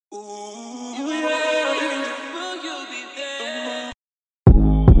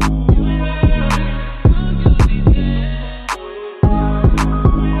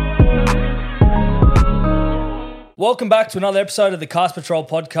Welcome back to another episode of the Cast Patrol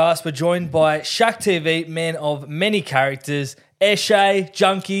podcast. We're joined by Shak TV, man of many characters, Eshays,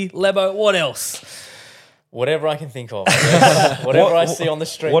 Junkie, Lebo, what else? Whatever I can think of. Whatever I see on the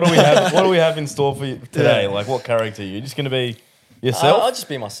street. What do we have in store for you today? Like, what character are you? Just going to be yourself? I'll just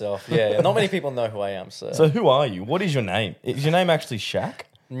be myself. Yeah. Not many people know who I am. So who are you? What is your name? Is your name actually Shak?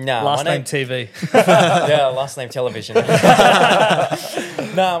 Nah, Last name TV. Yeah, last name television.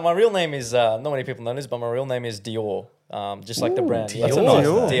 Nah, my real name is, not many people know this, but my real name is Dior. Just like the brand. Dior. That's a nice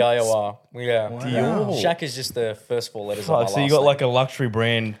name. Dior. Yeah. Dior. Shak is just the first four letters of my So last you got name. like a luxury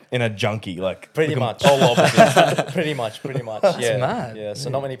brand in a junkie, like Pretty much. polar opposites. pretty much. Yeah. mad. Yeah, so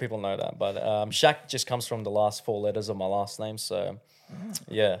not many people know that. But Shak just comes from the last four letters of my last name. So,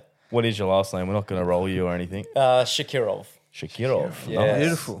 yeah. What is your last name? We're not going to roll you or anything. Shakirov. Shakirov. Yeah. Nice.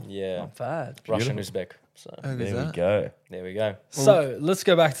 Beautiful. Yeah. Not bad. Russian Uzbek. So There we go. there we go. So let's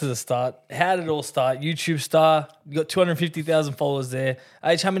go back to the start. How did it all start? YouTube star. You got 250,000 followers there.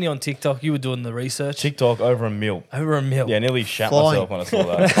 H, how many on TikTok? You were doing the research. TikTok over $1 million. Over $1 million. Yeah, nearly shat Flying. myself when I saw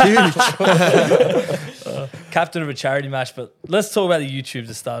that. Captain of a charity match. But let's talk about the YouTube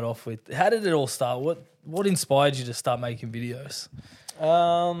to start off with. How did it all start? What inspired you to start making videos?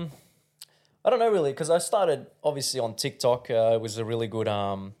 I don't know really, because I started obviously on TikTok. It was a really good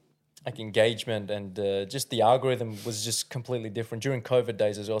like engagement, and just the algorithm was just completely different during COVID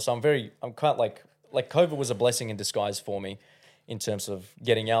days as well. So I'm quite like COVID was a blessing in disguise for me in terms of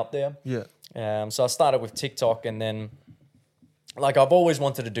getting out there. Yeah. So I started with TikTok, and then like I've always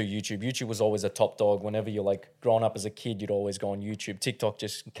wanted to do YouTube. YouTube was always a top dog. Whenever you're like growing up as a kid, you'd always go on YouTube. TikTok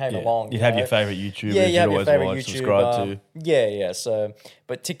just came along. You have your favourite YouTubers Yeah, you you'd have your always favorite watch, YouTube. subscribe to. Yeah. So,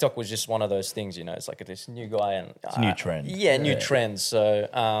 but TikTok was just one of those things, it's like this new guy and It's a new trend. Yeah, new trend. So,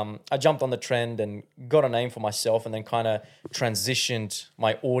 I jumped on the trend and got a name for myself, and then kind of transitioned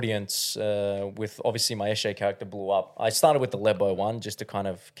my audience with obviously my Eshays character blew up. I started with the Lebo one just to kind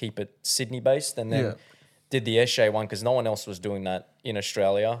of keep it Sydney based, and then did the Eshays one because no one else was doing that in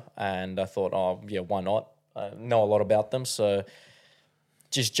Australia, and I thought, oh yeah, why not? I know a lot about them, so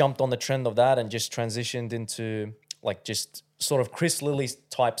just jumped on the trend of that and just transitioned into like just sort of Chris Lilly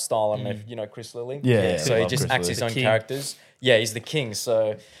type style. I don't know if you know Chris Lilly. Yeah. So he Love just Chris acts Lilly. his own king. characters. Yeah, he's the king.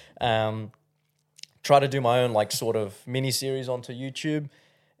 So try to do my own like sort of mini series onto YouTube,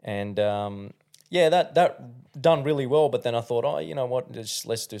 and that done really well. But then I thought, oh, you know what?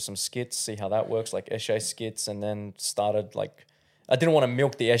 Let's do some skits, see how that works, like Eshays skits, and then started like. I didn't want to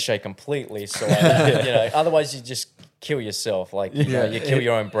milk the Eshays completely, so otherwise you just kill yourself. Like you kill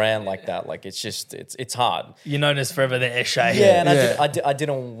your own brand like that. Like it's hard. You're known as forever the Eshays. Yeah, and I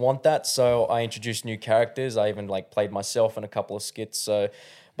didn't want that, so I introduced new characters. I even like played myself in a couple of skits. So,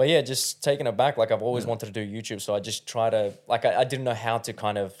 but yeah, just taking it back. Like I've always wanted to do YouTube, so I just try to like I didn't know how to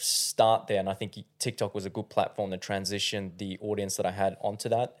kind of start there, and I think TikTok was a good platform to transition the audience that I had onto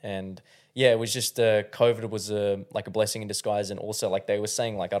that. And yeah, it was just COVID was like a blessing in disguise, and also like they were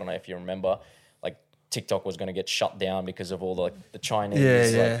saying, like I don't know if you remember, like TikTok was going to get shut down because of all the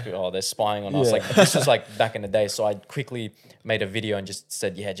Chinese, like oh they're spying on us. Like this was like back in the day, so I quickly made a video and just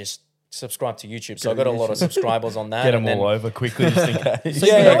said just subscribe to YouTube. So I got a lot of subscribers on that. Get them all over quickly just in case. So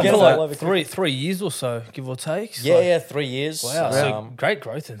you've been on get for them all over like 3 years or so, give or take. So, Yeah, 3 years. Wow, so great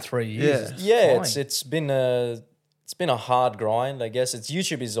growth in 3 years. Yeah. It's been a hard grind, I guess.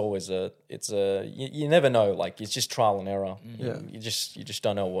 YouTube is always you never know, like it's just trial and error. You just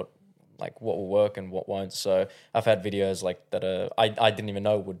don't know what will work and what won't. So I've had videos like that I didn't even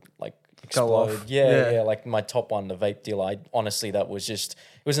know would like explode. off. Yeah, like my top one, the vape deal. Honestly that was just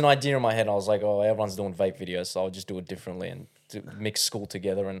it was an idea in my head. I was like, oh, everyone's doing vape videos, so I'll just do it differently and mix school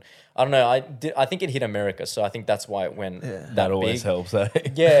together. And I don't know, I think it hit America, so I think that's why it went That always big. helps, eh?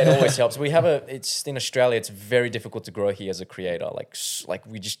 Yeah, it always helps. It's in Australia, it's very difficult to grow here as a creator. Like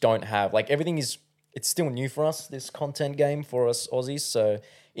we just don't have, like everything it's still new for us, this content game for us Aussies. So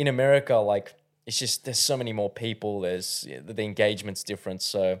in America, like it's just, there's so many more people, the engagement's different.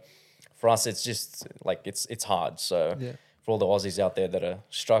 So for us, it's just like, it's hard. So for all the Aussies out there that are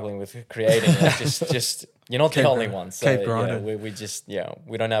struggling with creating, like, just you're not the only one. So keep grinding. we just,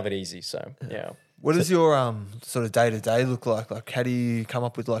 we don't have it easy. So What does your sort of day-to-day look like? Like, how do you come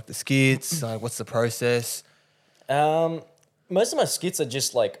up with like the skits? Like, what's the process? Most of my skits are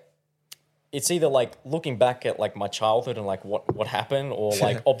just like, it's either like looking back at like my childhood and like what happened, or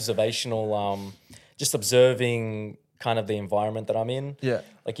like observational, just observing kind of the environment that I'm in. Yeah.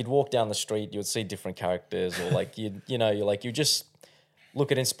 Like you'd walk down the street, you would see different characters, or like you just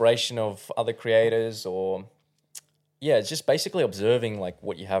look at inspiration of other creators, or it's just basically observing like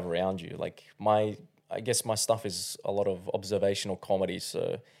what you have around you. Like I guess my stuff is a lot of observational comedy,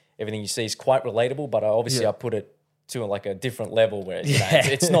 so everything you see is quite relatable, but I put it to like a different level where you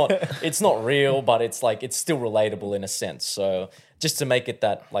know, it's not real, but it's like it's still relatable in a sense. So just to make it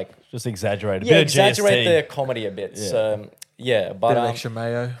that like Just exaggerate a yeah, bit. exaggerate of the comedy a bit. So yeah, but Bit of extra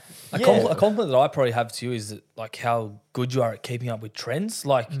mayo. A compliment that I probably have to you is that, like how good you are at keeping up with trends.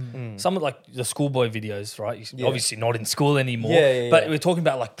 Like some of like the schoolboy videos, right? You're obviously not in school anymore. But we're talking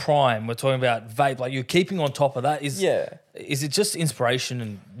about like Prime. We're talking about vape. Like you're keeping on top of that. Is it just inspiration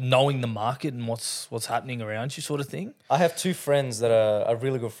and knowing the market and what's happening around you, sort of thing? I have two friends that are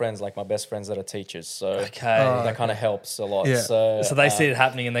really good friends, like my best friends that are teachers. So that kind of helps a lot. Yeah. So So they see it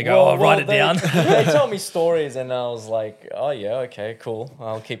happening and they go, write it down. They tell me stories and I was like, oh yeah, okay, cool.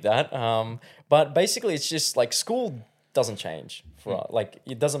 I'll keep that. But basically it's just like school doesn't change for like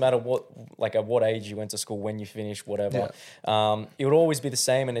it doesn't matter what like at what age you went to school, when you finished, whatever. It would always be the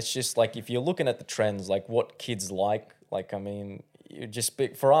same. And it's just like if you're looking at the trends, like what kids like I mean, you just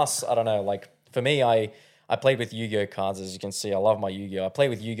for us, I don't know, like for me, I played with Yu-Gi-Oh cards, as you can see. I love my Yu-Gi-Oh. I play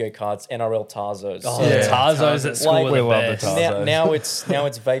with Yu-Gi-Oh cards, NRL Tarzos. Oh, the Tarzos at school Like, are the best. Now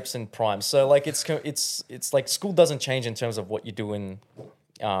it's vapes and Prime. So like it's like school doesn't change in terms of what you do in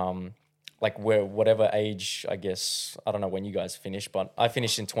like whatever age, I guess. I don't know when you guys finished, but I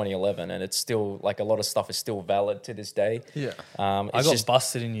finished in 2011 and it's still like a lot of stuff is still valid to this day. Yeah. I got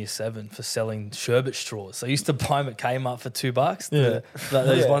busted in year 7 for selling sherbet straws. So I used to buy them at Kmart for $2.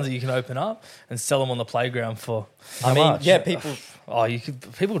 Those ones that you can open up and sell them on the playground for. I mean, people.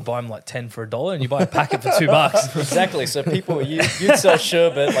 People would buy them like 10 for $1 and you buy a packet for $2. Exactly. So you'd sell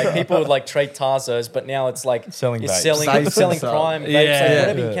sherbet, like people would like trade Tarzos, but now it's like Selling you're vapes. selling Prime, vapes, like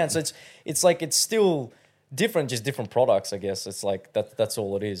whatever you Yeah. can. So it's like it's still different, just different products, I guess. It's like that's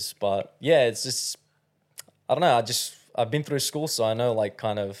all it is. But yeah, it's just I don't know. I've been through school, so I know like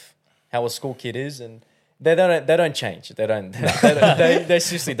kind of how a school kid is, and they don't change. They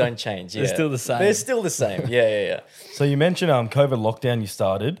seriously don't change. Yeah. They're still the same. They're still the same. Yeah. So you mentioned COVID lockdown you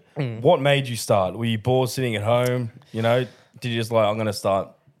started. What made you start? Were you bored sitting at home? You know, did you just like, I'm going to start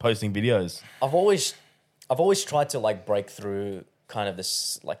posting videos? I've always tried to like break through kind of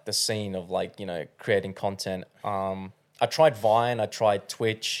this like the scene of like, you know, creating content. I tried Vine, I tried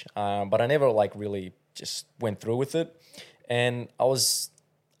Twitch, but I never like really just went through with it. And I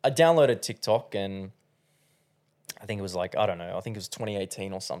downloaded TikTok and I think it was like, I don't know, I think it was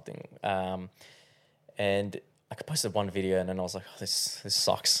 2018 or something. And I posted one video and then I was like, oh, this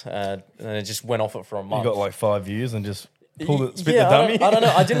sucks. And it just went off it for a month. You got like 5 views and just spit the Yeah, dummy? I don't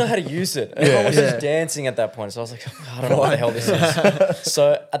know. I didn't know how to use it. Everyone was just dancing at that point. So I was like, I don't know what the hell this is.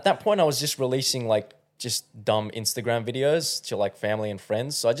 So at that point, I was just releasing like just dumb Instagram videos to like family and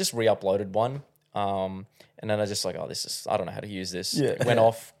friends. So I just re-uploaded one. And then I just like, I don't know how to use this. Yeah. It went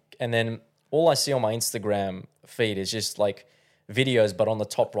off. And then all I see on my Instagram feed is just like videos, but on the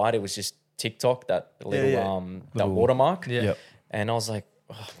top right, it was just TikTok, that little that watermark. Yeah. Yep. And I was like,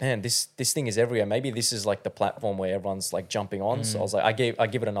 oh man, this thing is everywhere. Maybe this is like the platform where everyone's like jumping on. So I was like, I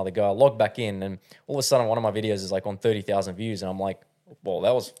give it another go. I log back in and all of a sudden one of my videos is like on 30,000 views. And I'm like, well,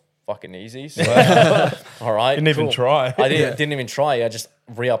 that was fucking easy. So, all right. Didn't even try. I didn't even try. I just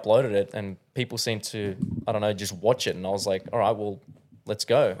re-uploaded it and people seemed to, I don't know, just watch it. And I was like, all right, well, let's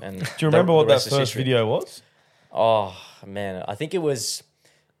go. And Do you remember what that rest is first history. video was? Oh man, I think I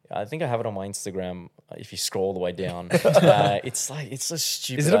have it on my Instagram. If you scroll all the way down, it's so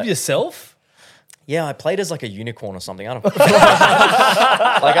stupid. Is it of yourself? Yeah, I played as like a unicorn or something. I don't like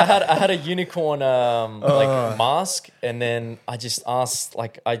I had a unicorn like mask, and then I just asked,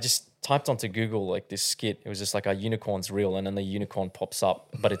 like I just typed onto Google like this skit. It was just like a unicorn's real, and then the unicorn pops up,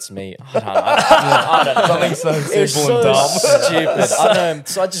 but it's me. I don't know. Something so It was simple so and dumb. stupid. I know.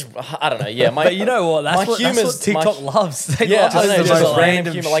 So I don't know. Yeah, But you know what? That's what TikTok loves. They Yeah, love I don't know, just just like-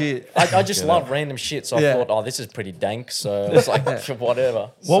 random random humor. Like shit. I just love random shit. So I thought, this is pretty dank. So it's like whatever.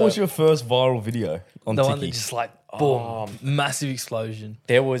 What was your first viral video on the Tiki? one that just like boom, massive explosion.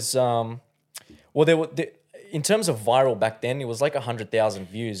 There was in terms of viral back then, it was like 100,000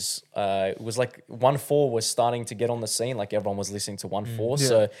 views. It was like 1/4 was starting to get on the scene. Like everyone was listening to 1/4.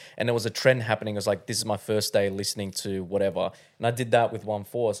 So, and there was a trend happening. It was like, this is my first day listening to whatever. And I did that with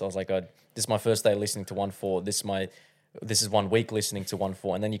 1/4. So I was like, this is my first day listening to 1/4. This is 1 week listening to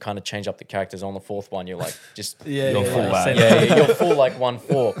 1/4. And then you kind of change up the characters. On the 4th one, you're like, just You're full lad. you're full like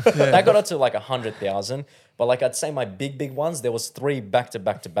 1/4. That got up to like 100,000. But like I'd say my big ones, there was 3 back to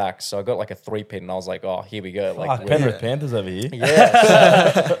back. So I got like a 3-pit and I was like, oh, here we go. Like Penrith Panthers over here.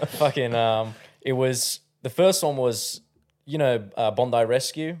 yeah. Fucking it was the first one was, you know, Bondi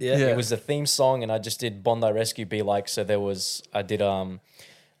Rescue. Yeah. It was the theme song and I just did Bondi Rescue be like, so I did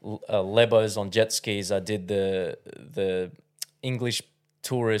Lebos on jet skis. I did the English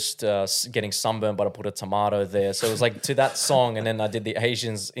tourist getting sunburned, but I put a tomato there. So it was like to that song, and then I did the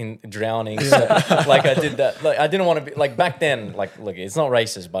Asians in drowning. So like I did that. Like I didn't want to be like back then. Like look, it's not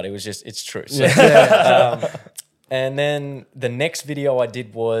racist, but it was just it's true. So, and then the next video I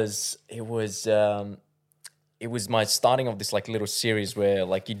did was it was my starting of this like little series where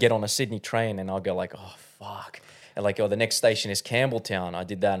like you get on a Sydney train and I'll go like, oh fuck. And like, oh, the next station is Campbelltown. I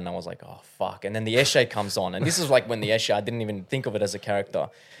did that and I was like, oh, fuck. And then the Eshay comes on. And this is like when the Eshay, I didn't even think of it as a character.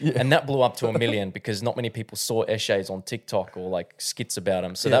 Yeah. And that blew up to 1 million because not many people saw Eshays on TikTok or like skits about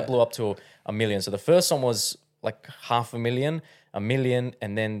them. So that blew up to 1 million. So the first one was like 500,000, 1 million.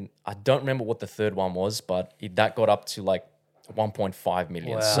 And then I don't remember what the third one was, but that got up to like 1.5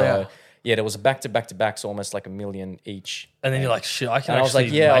 million. Wow. So yeah, there was a back-to-back, so almost like 1 million each. And then you're like, shit, I can and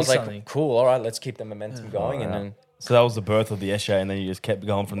actually I was like, something. Cool, all right, let's keep the momentum going. And then so that was the birth of the Eshay, and then you just kept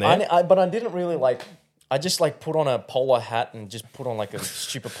going from there? But I didn't really like, I just like put on a polo hat and just put on like a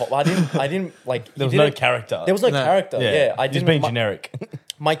stupid polo. I didn't like... There was no character. There was no character, yeah. I just being generic.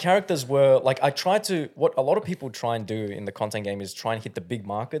 My characters were, like, I tried to... What a lot of people try and do in the content game is try and hit the big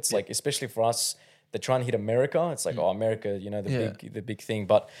markets, like especially for us... They're trying to hit America. It's like, oh, America, you know, the big thing.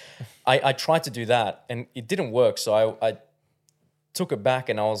 But I tried to do that and it didn't work. So I took it back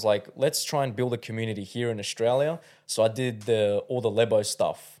and I was like, let's try and build a community here in Australia. So I did all the Lebos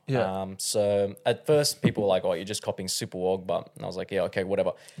stuff. Yeah. So at first people were like, oh, you're just copying Super Wog. But I was like, yeah, okay,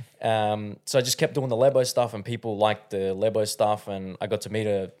 whatever. So I just kept doing the Lebos stuff and people liked the Lebos stuff. And I got to meet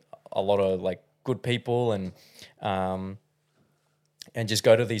a lot of like good people and just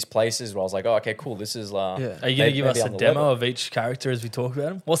go to these places where I was like, oh, okay, cool. This is... Are you going to give us a demo of each character as we talk about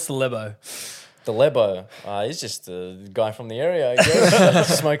them? What's the Lebo? The Lebo, he's just a guy from the area, I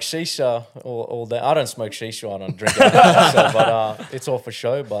guess. Smoke shisha all day. I don't smoke shisha. I don't drink it. But it's all for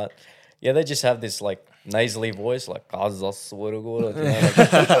show. But yeah, they just have this like nasally voice, like drive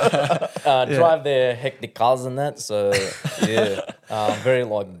their hectic cars and that. So yeah, very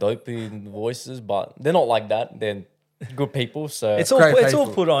like dopey voices, but they're not like that. They're good people, so it's all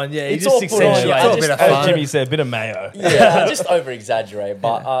put on. Yeah, it's all put on. Yeah, as Jimmy said, a bit of mayo. Yeah, just over exaggerate.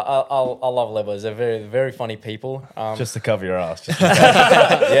 But I love Lebos. They're very very funny people. Just to cover your ass.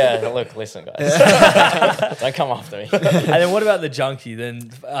 Yeah, look, listen, guys, don't come after me. And then what about the Junkie?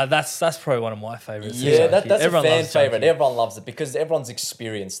 Then that's probably one of my favorites. Yeah, that's everyone a fan favorite. Everyone loves it because everyone's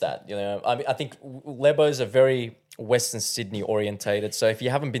experienced that. You know, I mean, I think Lebos are very Western Sydney orientated. So if you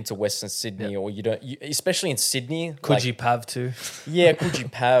haven't been to Western Sydney or you don't, especially in Sydney, Coogee Pav too. Yeah, Coogee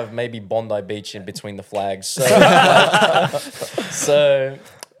Pav, maybe Bondi Beach in between the flags. So, so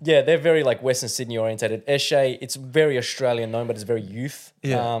yeah, they're very like Western Sydney orientated. Eshay, it's very Australian known, but it's very youth.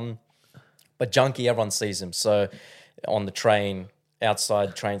 Yeah. But Junkie, everyone sees him. So on the train,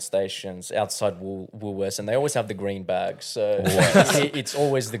 outside train stations, outside Woolworths, and they always have the green bag. So it's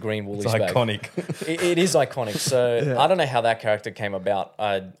always the green Woolies bag. It's iconic. It is iconic. So I don't know how that character came about.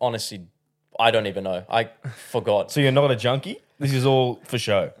 I don't even know. I forgot. So you're not a junkie? This is all for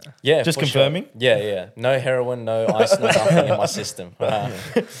show? Yeah. Just confirming? Sure. Yeah. No heroin, no ice, no nothing in my system.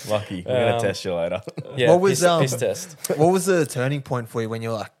 Lucky. We're going to test you later. Yeah, what was, piss test. What was the turning point for you when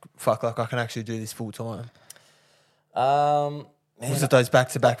you're like, fuck, like I can actually do this full time? Was it those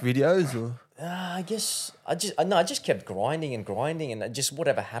back-to-back videos? Or? I guess I just kept grinding and just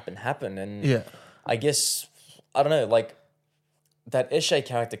whatever happened. And I guess, I don't know, like that Eshay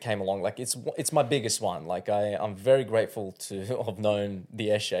character came along. Like it's my biggest one. Like I'm very grateful to have known the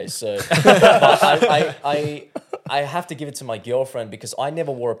Eshay. So but I have to give it to my girlfriend because I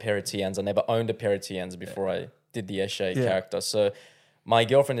never wore a pair of TNs. I never owned a pair of TNs before I did the Eshay character. So my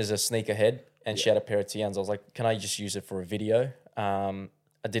girlfriend is a sneakerhead and she had a pair of TNs. I was like, can I just use it for a video?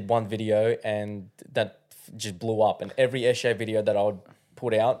 I did one video and that just blew up. And every Eshay video that I would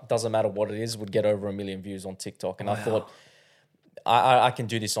put out, doesn't matter what it is, would get over 1 million views on TikTok. And I thought, I can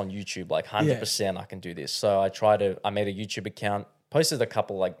do this on YouTube, like 100% I can do this. So I made a YouTube account, posted a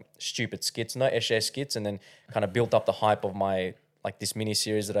couple like stupid skits, no Eshay skits, and then kind of built up the hype of my, like this mini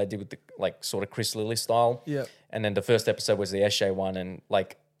series that I did with the like sort of Chris Lilly style. Yeah. And then the first episode was the Eshay one. And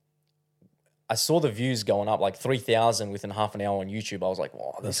like, I saw the views going up like 3,000 within half an hour on YouTube. I was like,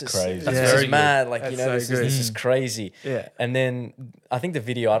 wow, this is crazy. This is mad. Like, that's this is crazy. Yeah. And then I think the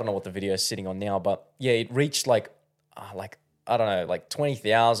video, I don't know what the video is sitting on now, but yeah, it reached like I don't know, like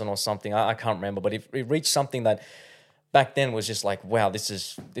 20,000 or something. I can't remember, but it reached something that back then was just like, wow, this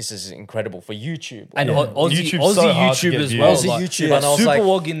is incredible for YouTube. And Aussie YouTube as well. Aussie YouTube. And I was Super like,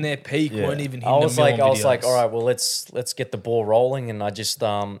 Wog in their peak weren't even hitting I was like, all right, well, let's get the ball rolling. And I just,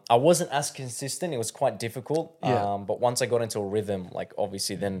 I wasn't as consistent. It was quite difficult. But once I got into a rhythm, like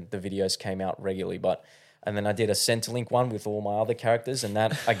obviously then the videos came out regularly. But And then I did a Centrelink one with all my other characters, and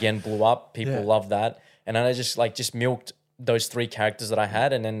that again blew up. People love that. And then I just milked those 3 characters that I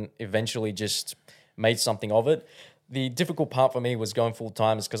had, and then eventually just made something of it. The difficult part for me was going full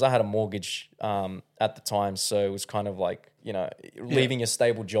time is because I had a mortgage at the time. So it was kind of like, leaving a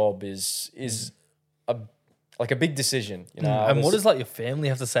stable job is a big decision, And what does like your family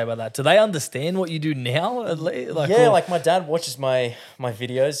have to say about that? Do they understand what you do now? At least? Like my dad watches my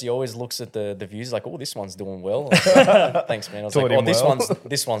videos. He always looks at the views like, oh, this one's doing well. I was like, thanks, man. I was like, oh,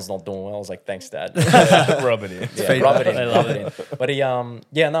 this one's not doing well. I was like, thanks, Dad. Rub it in. Yeah, rub it in. They love it in. But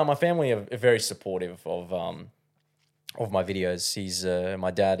my family are very supportive of my videos. He's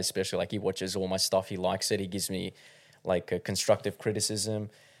my dad especially, like he watches all my stuff. He likes it. He gives me like a constructive criticism,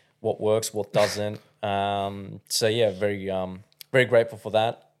 what works, what doesn't. Very grateful for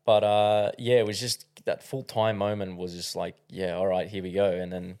that. But it was just that full-time moment was just like, all right, here we go.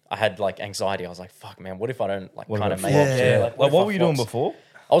 And then I had like anxiety. I was like, fuck, man, what if I don't like kind of make it? Like what were you doing before?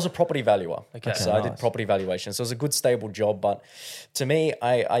 I was a property valuer. Okay. So I did property valuation. So it was a good, stable job. But to me,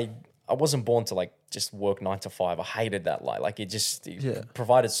 I wasn't born to like just work 9 to 5. I hated that life. Like it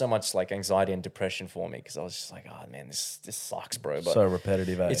provided so much like anxiety and depression for me because I was just like, oh man, this sucks, bro. But so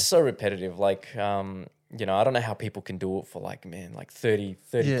repetitive. It's so repetitive. Like I don't know how people can do it for like 30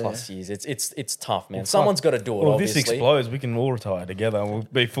 plus years. It's tough, man. Someone's got to do it. Well, obviously. If this explodes, we can all retire together and we'll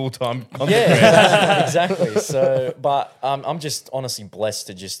be full time. Exactly. So, but I'm just honestly blessed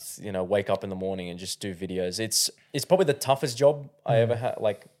to just wake up in the morning and just do videos. It's probably the toughest job I ever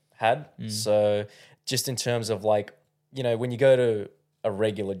had. So just in terms of like, when you go to a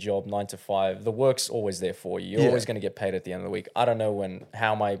regular job, 9 to 5, the work's always there for you. You're always going to get paid at the end of the week. I don't know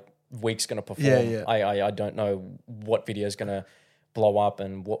how my week's going to perform. I don't know what video is going to blow up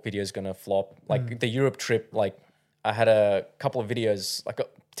and what video is going to flop. Like the Europe trip, like I had a couple of videos, like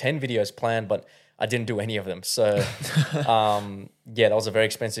 10 videos planned, but I didn't do any of them. So, that was a very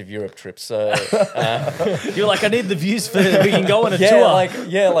expensive Europe trip. So, you're like, I need the views for we can go on a tour. I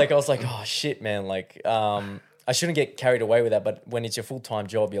was like, oh shit, man. Like, I shouldn't get carried away with that. But when it's your full-time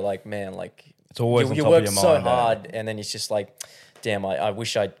job, you're like, man, like it's always you work so hard, and then it's just like, damn, I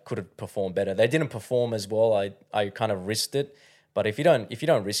wish I could have performed better. They didn't perform as well. I kind of risked it. But if you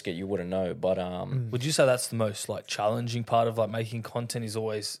don't risk it, you wouldn't know. But would you say that's the most like challenging part of like making content is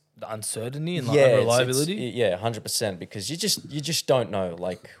always the uncertainty and like unreliability? 100%. Because you just don't know.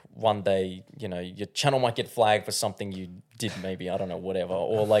 Like one day, your channel might get flagged for something you did, maybe, I don't know, whatever,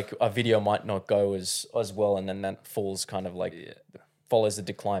 or like a video might not go as well, and then that falls kind of like follows the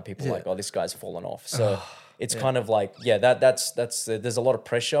decline. People are like, oh, this guy's fallen off. So it's kind of like that's there's a lot of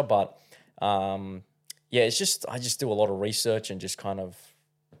pressure, but. It's just I just do a lot of research and just kind of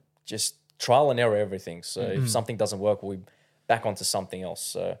just trial and error everything. So if something doesn't work, we back onto something else.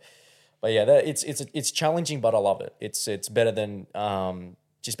 So, but it's challenging, but I love it. It's better than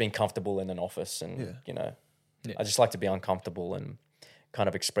just being comfortable in an office, and I just like to be uncomfortable and kind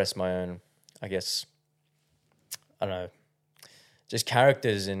of express my own, I guess, I don't know, just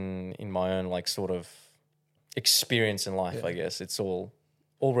characters in my own like sort of experience in life. I guess it's all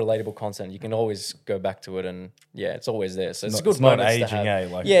relatable content. You can always go back to it, and it's always there. So it's good. It's not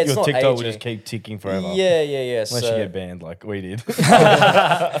aging, Like it's your not TikTok aging. will just keep ticking forever. Yeah. Unless you get banned like we did.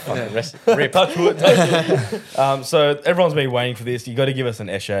 Rip. Touch wood. So everyone's been waiting for this. You got to give us an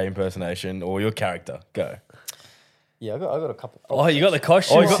Eshay impersonation or your character. Go. Yeah, I got a couple. Oh, you got the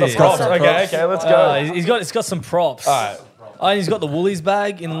costume. Oh, you got the props. Okay, let's go. He's got some props. All right. And he's got the Woolies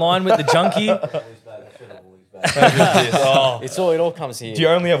bag in line with the junkie. It all comes here. Do you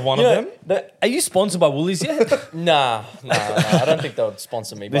only have one of them? Are you sponsored by Woolies yet? Nah. I don't think they would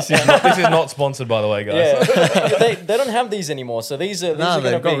sponsor me. This is not sponsored, by the way, guys. Yeah. they don't have these anymore. So these are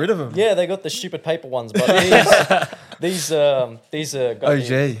they've got rid of them. Yeah, they got the stupid paper ones, but these are OG.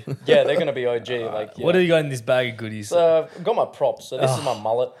 They're gonna be OG. Like, What have you got in this bag of goodies? So I've got my props. So this is my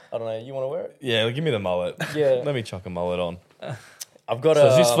mullet. I don't know. You want to wear it? Yeah, give me the mullet. Yeah. Let me chuck a mullet on. I've got So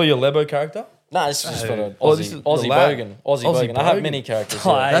is this for your Lebo character? Nah, it's just for the this is Aussie the lad. bogan. Aussie bogan. I have many characters.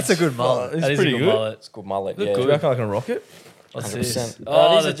 That's a good mullet. It's That is pretty a good. mullet. It's a good mullet. Do you reckon I can rock it? What's this? 100%.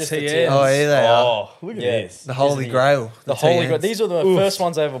 Oh, These the are just the TNs. TNs. Oh, here they are. Oh, look at this. The Holy Grail. The Holy TNs. Grail. These are the first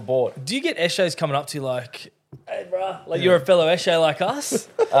ones I ever bought. Do you get Eshays coming up to you like, hey, bruh, like you're a fellow Eshay like us?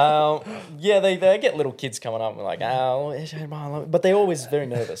 They get little kids coming up and like, but they're always very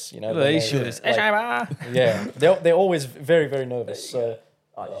nervous, Look at these shooters. Eshay, bruh. Yeah, they're always very, very nervous. So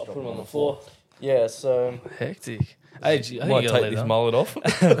I just put them on the floor. Yeah, so Hectic. Hey, I think Might you gotta take leave this that. mullet off.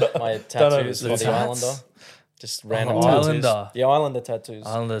 my tattoos for the hats. Islander. Just random Islander. tattoos. Yeah, Islander tattoos.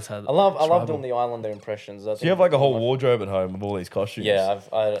 I love doing the Islander impressions. So you have like a whole wardrobe at home of all these costumes. Yeah,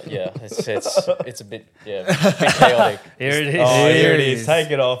 it's a bit chaotic. Here it is. Oh, here it is.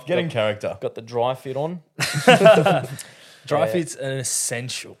 Take it off. Get in character. Got the dry fit on. Dry fit's an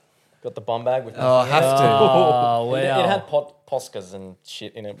essential. Got the bum bag with. I have to. Oh, wow. It had Poscas and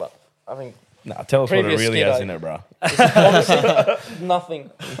shit in it, but I think Nah, tell us what it Previous really skit, has I- in it, bro. honestly, nothing.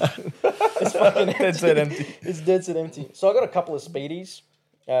 It's fucking empty. Dead set empty. It's dead set empty. So I got a couple of speedies.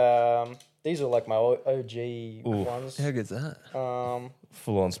 These are like my OG ones. How good's that?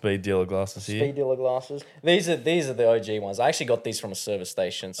 Full on speed dealer glasses here. Speed dealer glasses. These are the OG ones. I actually got these from a service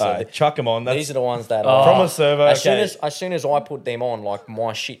station. So Alright, chuck them on. That's these are the ones that from a servo. As soon as I put them on, like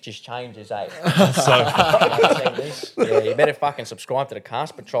my shit just changes, eh? so Yeah, you better fucking subscribe to the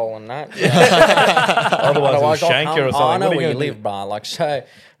Cast Patrol and that. otherwise they'll I'll shank you or come- something. I know What are where you gonna live, bro. Like, so,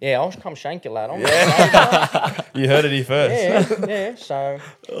 yeah, I'll come shank you, lad. I'm do? You heard it here first. yeah, so,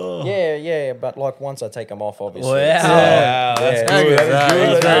 yeah, but like once I take them off, obviously. Wow. Wow, that's Yeah. good. That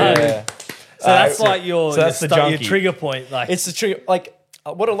is good. That's Yeah. So that's like your, so that's the your junkie. trigger point. Like, It's the trigger. Like,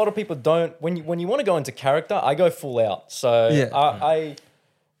 what a lot of people don't, when you want to go into character, I go full out. So, Yeah. I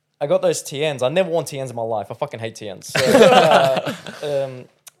got those TNs. I never worn TNs in my life. I fucking hate TNs. So,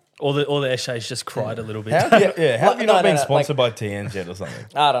 all the Eshays just cried a little bit. How have you No, not been no, sponsored by TNs yet or something?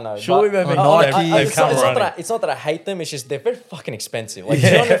 I don't know. Surely but- they've been. They've it's, come not, running. it's not that I hate them. It's just they're very fucking expensive. Like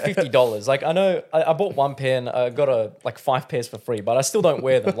 $250. Like I know I bought one pair and I got like 5 pairs for free, but I still don't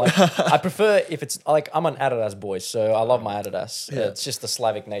wear them. Like I prefer if it's like I'm an Adidas boy, so I love my Adidas. It's just the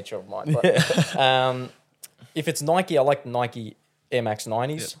Slavic nature of mine. But, if it's Nike, I like the Nike Air Max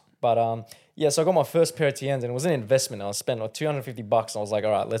 90s. But so I got my first pair of TNs and it was an investment. I spent like $250 and I was like, all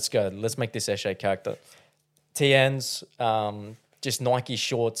right, let's go. Let's make this Eshay character. TNs, just Nike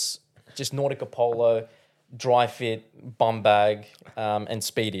shorts, just Nautica polo, dry fit, bum bag, and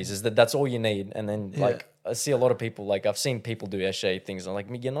speedies. That's all you need. And then like I see a lot of people, like I've seen people do Eshay things. I'm like,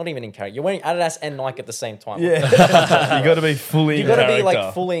 you're not even in character. You're wearing Adidas and Nike at the same time. Yeah, you got to be fully. You got to be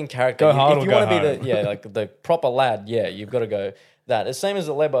like fully in character. Go hard if or you go want to be home. like the proper lad, you've got to go that. The same as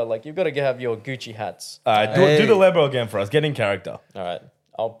the Lebo, like you've got to have your Gucci hats. All right, do the Lebro again for us. Get in character. All right,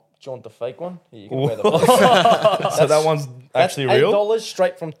 do you want the fake one? Here, you can wear the So that one's actually real. $8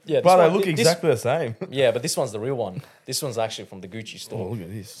 straight from this But they one- look this- exactly the same. Yeah, but this one's the real one. This one's actually from the Gucci store. Oh, look at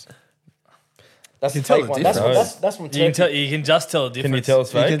this. That's You the can tell fake the one. That's difference. that's from you can Turkey. you can just tell the difference. Can you tell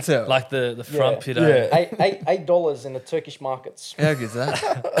us You fake? can tell. Like the front pit. Yeah. $8 in the Turkish markets. How good's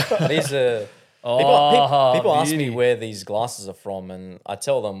that? These are people ask me where these glasses are from, and I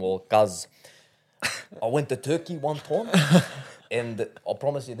tell them, well, cuz I went to Turkey one time, and I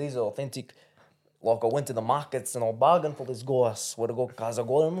promise you, these are authentic. Like I went to the markets and I bargained for these glasses. Where to go, cuz I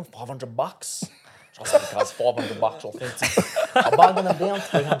got them $500. Trust me, cuz $500 authentic. I bargained them down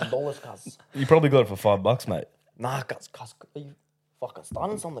 $300, cuz. You probably got it for $5, mate. Nah, cuz, are you fucking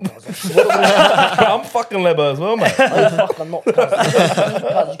starting something, cuz? I swear to God, I'm fucking Lebo as well, mate. are you fucking not, cuz?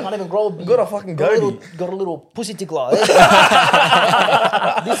 Cuz you can't even grow a beard. Got a fucking goatee. Got a little pussy tickler.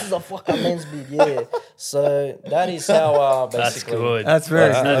 Eh? This is a fucking man's beard, yeah. So that is how That's basically. good. That's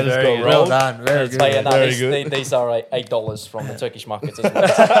very That's good. very good. Well done. Very good. But yeah, no, Very good. these are $8 from the Turkish markets as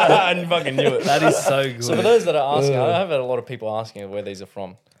well. And you fucking knew it. That is so good. So for those that are asking, I have had a lot of people asking where these are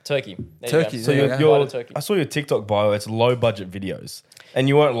from. Turkey. There you Turkey, go. So Yeah, your, yeah. your, Right to Turkey. I saw your TikTok bio. It's low budget videos, and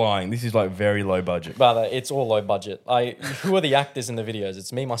you weren't lying. This is like very low budget. Brother, it's all low budget. Who are the actors in the videos?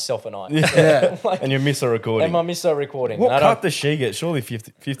 It's me, myself, and I. Yeah. Like, And you miss a recording. and my misso recording. What And I don't- cut does she get? Surely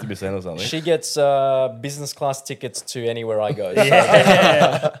 50% or something. She gets business class tickets to anywhere I go. So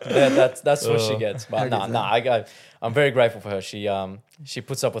yeah. that's what she gets. But I'm very grateful for her. She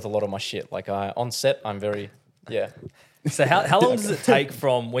puts up with a lot of my shit. Like on set, I'm very So how long does it take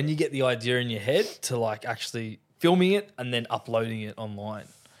from when you get the idea in your head to like actually filming it and then uploading it online?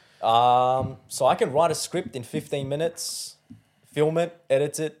 So I can write a script in 15 minutes, film it,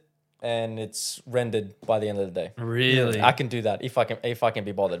 edit it, and it's rendered by the end of the day. Really? I can do that if I can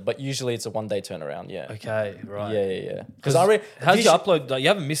be bothered. But usually it's a 1 day turnaround. Yeah. Okay, right. Yeah. Because I How'd you upload? Like, you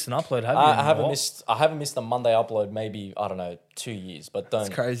haven't missed an upload, have you? I haven't missed a Monday upload. Maybe I don't know 2 years, but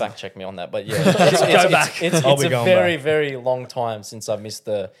don't crazy. fact check me on that. But yeah, it's I'll be a going very back. very long time since I missed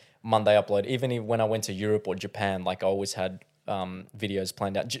the Monday upload. Even when I went to Europe or Japan, like I always had videos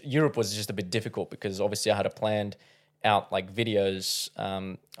planned out. Europe was just a bit difficult because obviously I had a planned out like videos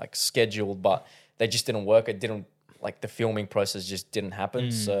like scheduled, but they just didn't work. It didn't like the filming process just didn't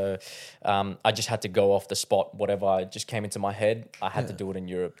happen. So I just had to go off the spot. Whatever just came into my head, I had to do it in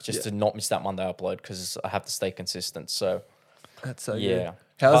Europe just to not miss that Monday upload because I have to stay consistent. So That's so good. Yeah.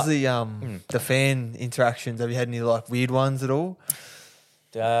 How's the fan interactions? Have you had any like weird ones at all?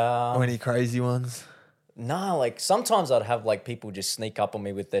 Or any crazy ones? Nah, like sometimes I'd have like people just sneak up on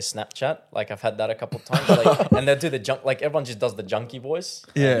me with their Snapchat. Like I've had that a couple of times. Like, and they'll do the like everyone just does the junkie voice.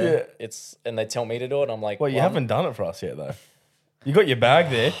 Yeah. And they tell me to do it. I'm like, Well, you haven't done it for us yet, though. You got your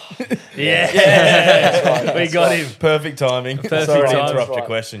bag there. Yeah. We got him. Perfect timing. Perfect Sorry to timing. interrupt your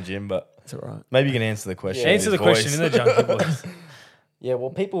question, Jim, but That's all right. maybe you can answer the question. Yeah. Answer the question in the junkie voice. Yeah,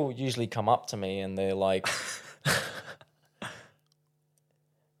 well, people usually come up to me and they're like,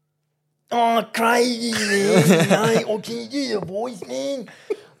 "Oh, crazy, man. Or can you do the voice, man?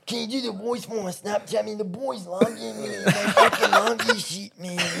 Can you do the voice for my Snapchat? I mean, the boys love you, man. They fucking love this shit,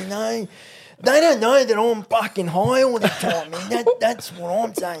 man, you know? They don't know that I'm fucking high all the time, man. That's what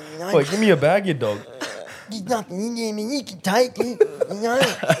I'm saying, you know? Wait, give me your bag, you dog. There's nothing in there, man. You can take it, you know?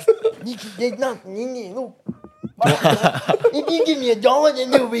 There's nothing in there, look. If you give me $1, then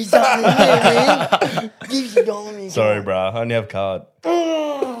there'll be something in there, man. Give us $1, man. Sorry, bro. I only have card.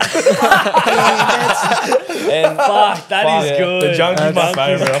 And fuck, That is good. The Junkie's my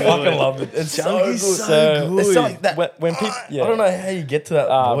favourite. I good. fucking love it. It's Junkie's so good. so good. It's something that, when people, I don't know how you get to that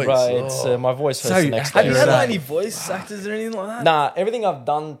voice. bro, it's my voice hurts So the next Have day. you had Right. like, any voice actors or anything like that? Nah, everything I've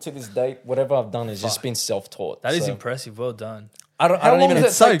done to this date, whatever I've done, has just been self-taught. That is so- impressive. Well done. I don't How long even does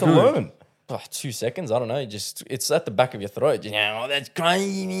it's it take take to to learn. 2 seconds, I don't know. Just it's at the back of your throat. Just, oh, that's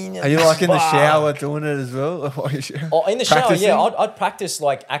crazy, man. Are you like in the Fuck. shower doing it as well? While you're showering? Oh, in the shower, Practicing? yeah. I'd practice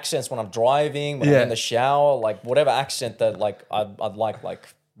like accents when I'm driving, when I'm Yeah. in the shower, like whatever accent that like I'd like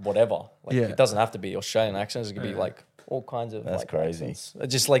whatever. Like Yeah. it doesn't have to be Australian accents. It could be like all kinds of That's like crazy. accents.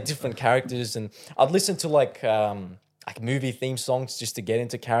 Just like different characters, and I'd listen to like movie theme songs just to get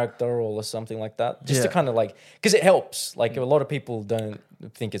into character or something like that. Just to Yeah. kind of like, because it helps. Like a lot of people don't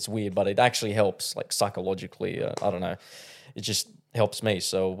think it's weird, but it actually helps. Like psychologically, I don't know. It just helps me.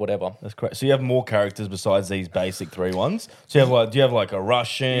 So whatever. That's great. So you have more characters besides these basic 3 ones. So you have like, do you have like a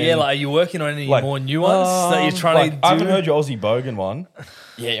Russian? Yeah, like, are you working on any Like, more new ones that you're trying like, to do? I haven't heard your Aussie Bogan one.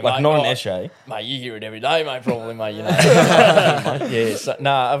 Yeah, Like not an Eshay. Mate, you hear it every day, mate. Probably, mate. You know. Yeah. So,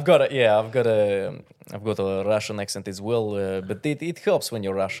 I've got a Russian accent as well, but it helps when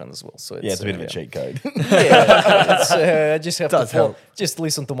you're Russian as well. So Yeah, it's a bit of a cheat code. I just have Does to help. just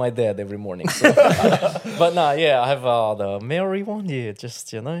listen to my dad every morning. So. But I have the Maori one. Yeah,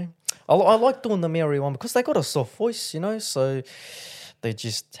 just I like doing the Maori one because they got a soft voice, so they're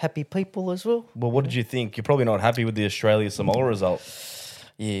just happy people as well. Well, what did you think? You're probably not happy with the Australia-Samoa result.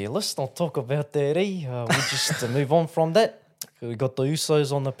 Yeah, let's not talk about that, we just move on from that. We got the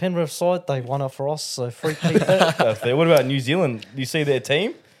Usos on the Penrith side. They won it for us, so free keep that. That's fair. What about New Zealand? Do you see their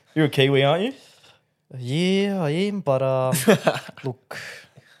team? You're a Kiwi, aren't you? Yeah, I am, but look...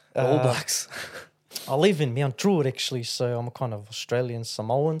 All Blacks. I live in Mount Druitt, actually, so I'm a kind of Australian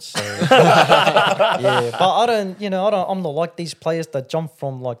Samoan, so... yeah, but I don't, I'm not like these players that jump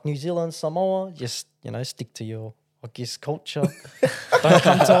from, like, New Zealand, Samoa. Just, stick to your... I guess culture. Don't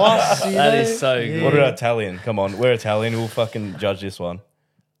come to us. That is so good. What about Italian? Come on, we're Italian. We'll fucking judge this one.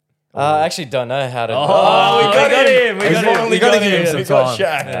 I actually don't know how to. Oh, we got him. We got him. We got to give him some We got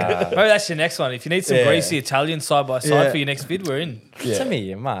time. Shaq. Maybe that's your next one. If you need some Yeah. greasy Italian side by side Yeah. for your next vid, we're in. To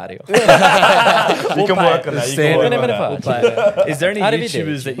me, Mario. You can work on that. You can work on that. We'll Play it. Is there any How do we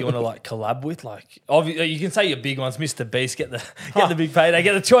YouTubers do? that you want to like collab with? Like, obviously, you can say your big ones, Mr. Beast, get the big payday,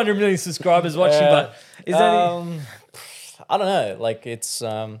 get the 200 million subscribers watching. But is there any? I don't know. Like it's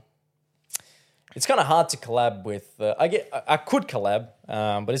kind of hard to collab with. I could collab,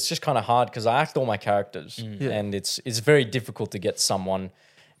 but it's just kind of hard because I act all my characters, and it's very difficult to get someone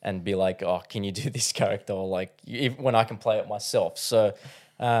and be like, oh, can you do this character? Or like when I can play it myself. So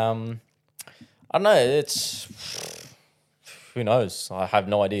I don't know. It's who knows? I have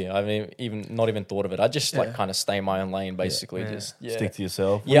no idea. I haven't not even thought of it. I just like kind of stay in my own lane, basically. Just Stick to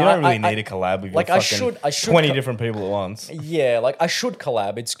yourself. Yeah, Well, you don't really I- need a collab with like, your I fucking should 20 different people at once. Yeah, like I should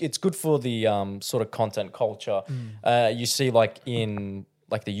collab. It's good for the sort of content culture. You see, like in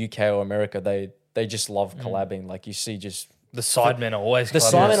like the UK or America, they just love collabing. Like you see, just The sidemen are always the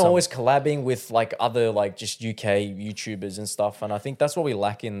collabing Simon with are some- always collabing with like other like just UK YouTubers and stuff. And I think that's what we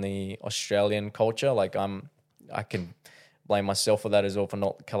lack in the Australian culture. Like I can blame myself for that as well for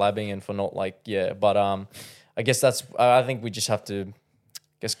not collabing and for not like But I guess I think we just have to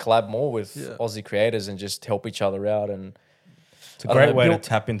collab more with Aussie creators and just help each other out and. It's a great way to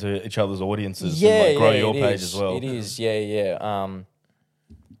tap into each other's audiences and like grow your it page is. as well. It is, yeah.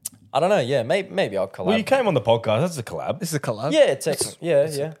 I don't know. Yeah, maybe I'll collab. Well, you came on the podcast. That's a collab. This is a collab. Yeah,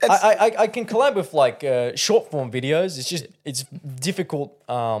 yeah. I can collab with like short form videos. It's difficult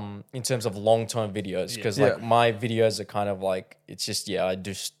in terms of long term videos because like my videos are kind of like it's just I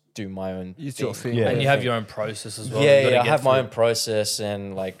just do my own thing. Yeah. And you have your own process as well. Yeah, I have my own process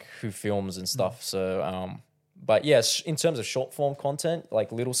and like who films and stuff. So, but yes, in terms of short form content,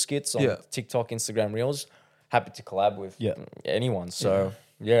 like little skits on TikTok, Instagram Reels, happy to collab with anyone. So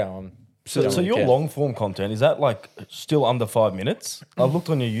So your long form content, is that like still under 5 minutes? I've looked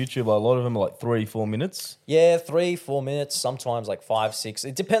on your YouTube, a lot of them are like 3-4 minutes. Yeah, 3-4 minutes, sometimes like 5-6.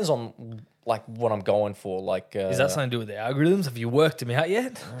 It depends on like what I'm going for. Like, is that something to do with the algorithms? Have you worked them out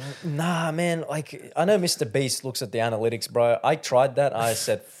yet? Nah, man. Like, I know Mr. Beast looks at the analytics, bro. I tried that. I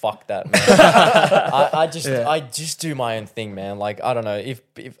said, fuck that, man. I just do my own thing, man. Like, I don't know if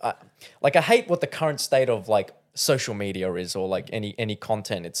I hate what the current state of like social media is or like any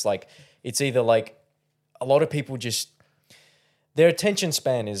content. It's like it's either like a lot of people just their attention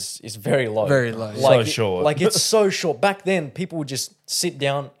span is very low. Very low. So short. Like it's so short. Back then, people would just sit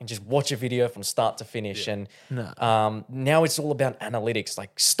down and just watch a video from start to finish. And now it's all about analytics.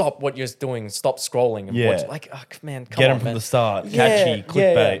 Like stop what you're doing, stop scrolling and watch. Like, oh, man, come Get on, them from man. the start. Catchy,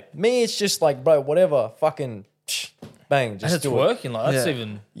 clickbait. Me, it's just like, bro, whatever, fucking bang, just And it's do it. working. Like that's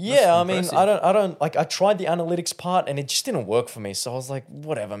even. Yeah, I mean, impressive. I don't like. I tried the analytics part, and it just didn't work for me. So I was like,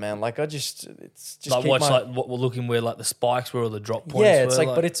 whatever, man. Like, it's just Like keep watch my, like what we're looking where like the spikes were or the drop points. yeah. It's were,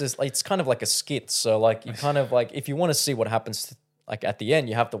 like, but it's kind of like a skit. So like, you kind of like, if you want to see what happens, like at the end,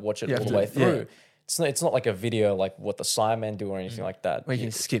 you have to watch it all the way through. It's not like a video like what the Sidemen do or anything like that. Where you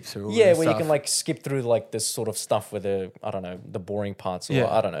can skip through all Yeah, this where stuff. you can like skip through like this sort of stuff with the the boring parts or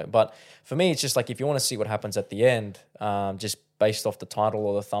I don't know. But for me, it's just like if you want to see what happens at the end, just based off the title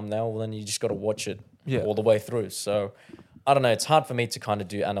or the thumbnail, well, then you just got to watch it all the way through. So I don't know. It's hard for me to kind of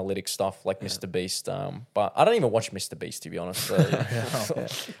do analytic stuff like Mr. Beast. But I don't even watch Mr. Beast, to be honest. So,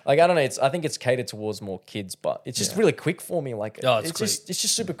 like, I don't know. I think it's catered towards more kids, but it's just really quick for me. Like, it's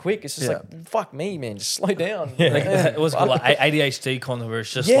just super quick. It's just like, fuck me, man. Just slow down. Like, it was called like ADHD content where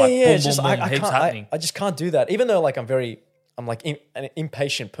it's just Yeah, like yeah. boom, It's just boom, boom, I heaps can't. happening. I just can't do that. Even though like I'm like an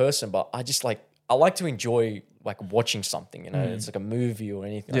impatient person, but I just like I like to enjoy like watching something. You know, it's like a movie or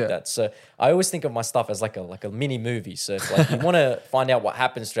anything like that. So I always think of my stuff as like a mini movie. So it's like you want to find out what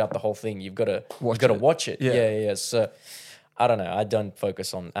happens throughout the whole thing, you've got to watch it. Yeah. So I don't know. I don't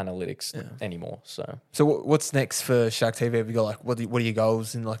focus on analytics anymore. So what's next for Shak TV? Have you got like what are your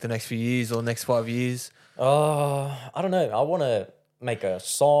goals in like the next few years or next 5 years? I don't know. I want to make a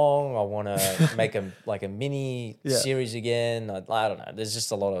song. I want to make a mini series again. I don't know. There's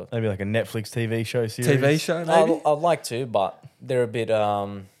just a lot of Maybe like a Netflix TV show series. TV show maybe? I'd like to, but they're a bit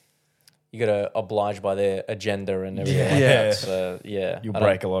you gotta oblige by their agenda and everything like that. So You'll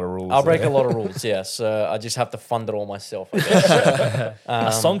break a lot of rules. I'll break a lot of rules, so I just have to fund it all myself, I guess.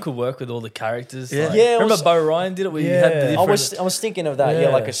 A song could work with all the characters. Yeah. Like, Yeah, remember Bo Ryan did it where you had the I different... was thinking of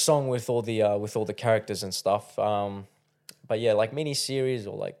that, like a song with all the characters and stuff. But yeah, like mini series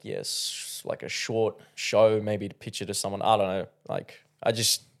or like like a short show, maybe to pitch it to someone. I don't know. Like I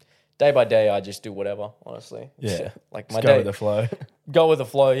just day by day, I just do whatever. Honestly, like Just my go day, with the flow. go with the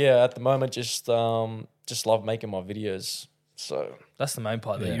flow. Yeah, at the moment, just love making my videos. So That's the main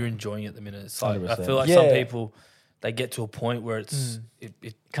part that you're enjoying at the minute. It's like, I 100%. feel like some people, they get to a point where it's... It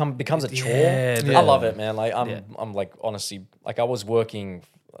becomes a chore. Yeah. I love it, man. Like I'm like honestly, like I was working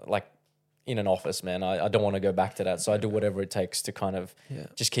like in an office, man. I don't want to go back to that. So I do whatever it takes to kind of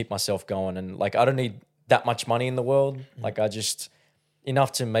just keep myself going. And like I don't need that much money in the world. Like I just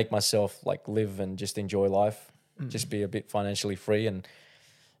enough to make myself like live and just enjoy life. Just be a bit financially free and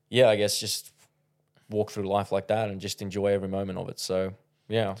I guess just walk through life like that and just enjoy every moment of it. So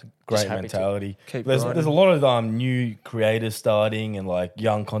yeah, Great mentality. Keep There's grinding. a lot of new creators starting and like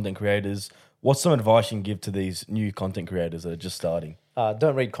young content creators. What's some advice you can give to these new content creators that are just starting?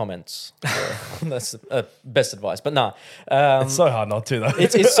 Don't read comments. That's best advice. But nah, It's so hard not to though.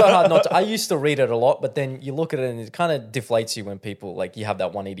 it's so hard not to. I used to read it a lot, but then you look at it and it kind of deflates you when people like you have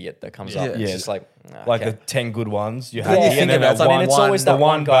that one idiot that comes up. Yeah. It's just like like okay. the 10 good ones. You Then have you to think end about up something, I mean, it's always the that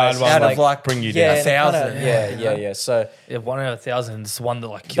one bad guy one out that of like bring you yeah, down. 1,000. yeah. So 1 out of 1,000 is one that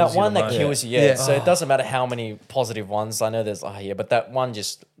like kills that one you. that kills you. Yeah. So it doesn't matter how many positive ones. I know there's but that one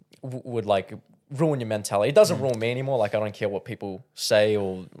just would like ruin your mentality. It doesn't ruin me anymore. Like I don't care what people say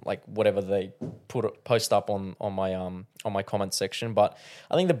or like whatever they post up on my comment section. But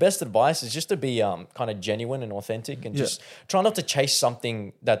I think the best advice is just to be kind of genuine and authentic and just try not to chase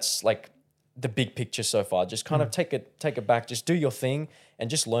something that's like the big picture so far. Just kind of take it back. Just do your thing and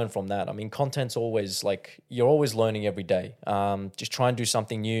just learn from that. I mean, content's always like you're always learning every day. Just try and do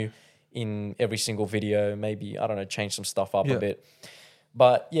something new in every single video. Maybe I don't know, change some stuff up a bit.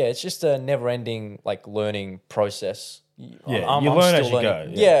 But yeah, it's just a never-ending like learning process. Yeah, you learn as you go.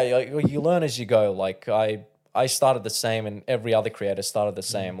 Yeah, you learn as you go. Like I started the same, and every other creator started the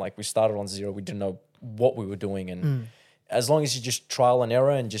same. Like we started on zero. We didn't know what we were doing, and as long as you just trial and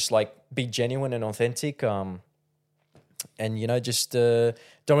error and just like be genuine and authentic, and you know, just don't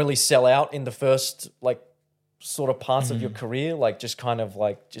really sell out in the first like sort of parts of your career. Like just kind of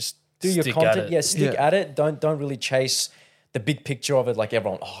like just do your content. Yeah, stick at it. Don't really chase the big picture of it. Like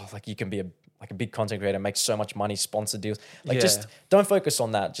everyone, like you can be a big content creator, make so much money, sponsor deals. Like just don't focus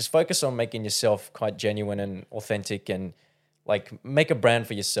on that. Just focus on making yourself quite genuine and authentic, and like make a brand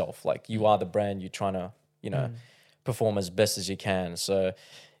for yourself. Like you are the brand. You're trying to, you know, perform as best as you can. So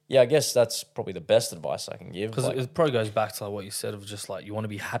yeah, I guess that's probably the best advice I can give. Because like, it probably goes back to like what you said of just like you want to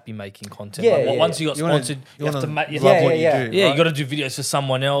be happy making content. Like, once you got sponsored, you have to love what you do. Yeah, you got to do videos for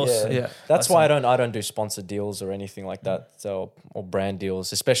someone else. Yeah. That's why I don't do sponsored deals or anything like that. So or brand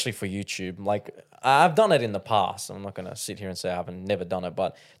deals, especially for YouTube. Like I've done it in the past. I'm not gonna sit here and say I haven't never done it,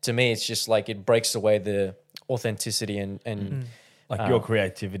 but to me, it's just like it breaks away the authenticity and like your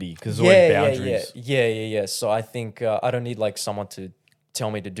creativity, because there's always boundaries. Yeah. So I think I don't need like someone to tell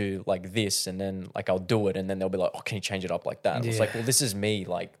me to do like this, and then like I'll do it, and then they'll be like, "Oh, can you change it up like that?" It's like, well, this is me.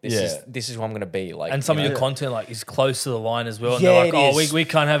 Like this is who I'm gonna be. Like, and some of your content like is close to the line as well. And they're like, we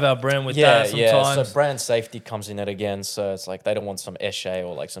can't have our brand with that sometimes. So brand safety comes in it again. So it's like they don't want some Eshays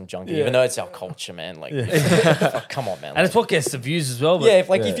or like some Junkie, even though it's our culture, man. Like, come on, man. And it's what gets the views as well. But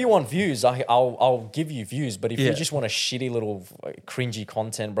if you want views, I'll give you views. But if you just want a shitty little cringy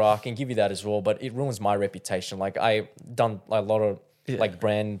content, bro, I can give you that as well. But it ruins my reputation. Like I've done a lot of like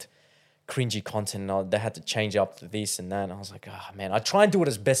brand cringy content, and they had to change up this and that, and I was like, oh man, I try and do it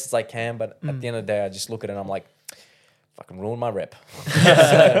as best as I can, but at the end of the day I just look at it and I'm like, fucking ruin my rep.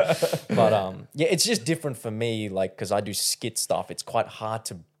 But it's just different for me, like because I do skit stuff. It's quite hard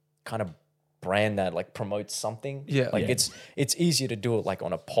to kind of brand that, like promote something. It's easier to do it like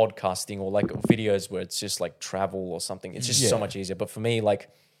on a podcasting or like videos where it's just like travel or something. It's just so much easier. But for me, like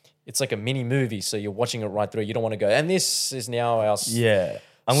it's like a mini movie, so you're watching it right through. You don't want to go, and this is now our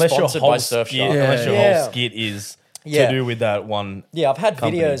unless your whole skit, whole skit is to do with that one. Yeah, I've had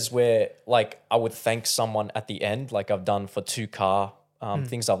videos where like I would thank someone at the end, like I've done for 2 car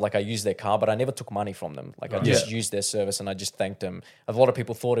things. I used their car, but I never took money from them. Like I just used their service and I just thanked them. A lot of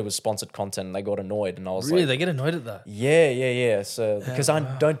people thought it was sponsored content and they got annoyed, and I was really, they get annoyed at that. Yeah. So because I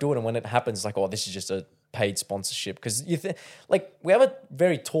don't do it, and when it happens, like, oh, this is just a paid sponsorship, because like we have a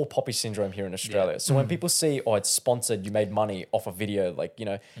very tall poppy syndrome here in Australia. So when people see, oh, it's sponsored, you made money off a video, like, you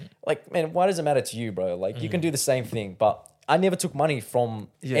know, like, man, why does it matter to you, bro? Like you can do the same thing. But I never took money from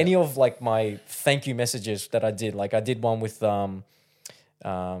any of like my thank you messages that I did. Like I did one with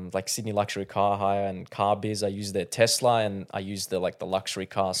like Sydney Luxury Car Hire and Car Biz. I used their Tesla and I used the luxury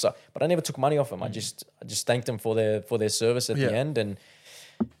car. So, but I never took money off them. I just thanked them for their service at the end. And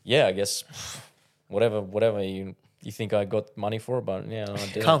I guess whatever you think I got money for, but no, I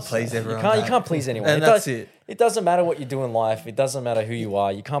didn't. Can't please everyone. You can't please anyone. And that's it. It doesn't matter what you do in life. It doesn't matter who you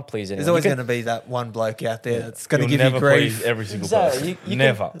are. You can't please anyone. There's always going to be that one bloke out there that's going to give you grief. Please every single person. You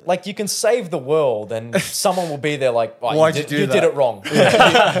never. You can save the world, and someone will be there like, oh, why'd you do that? You did it wrong.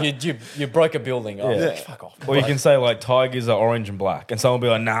 you broke a building. Oh, fuck off. Or you can say like tigers are orange and black, and someone will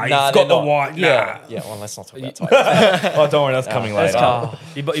be like, nah, you've got the white. Yeah. Well, let's not talk about tigers. Oh, don't worry, that's coming later.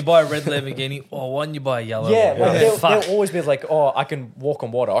 You buy a red Lamborghini, or why don't you buy a yellow? They'll always be like, oh, I can walk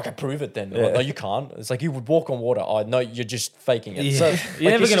on water. I can prove it then. Like, no, you can't. It's like you would walk on water. Oh, no, you're just faking it. So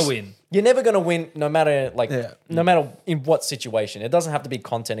you're never going to win. You're never going to win, no matter no matter in what situation. It doesn't have to be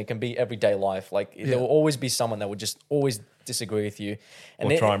content. It can be everyday life. Like there will always be someone that would just always disagree with you,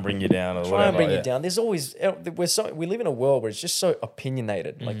 and or try and bring you down, or try and bring you down. There's always we live in a world where it's just so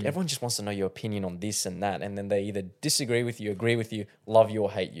opinionated. Like everyone just wants to know your opinion on this and that, and then they either disagree with you, agree with you, love you,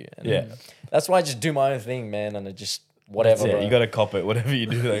 or hate you. And that's why I just do my own thing, man, and I just whatever. You got to cop it. Whatever you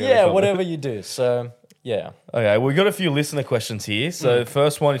do, whatever you do. So. Yeah. Okay, we've got a few listener questions here. So the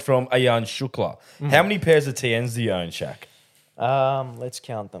first one is from Ayan Shukla. How many pairs of TNs do you own, Shak? Let's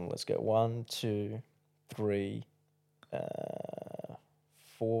count them. Let's go 1, 2, 3,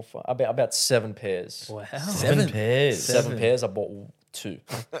 4, 5. About 7 pairs. Wow. 7 pairs. 7 pairs. I bought 2.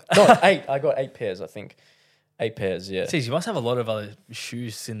 No, 8. I got 8 pairs, I think. 8 pairs, yeah. Jeez, you must have a lot of other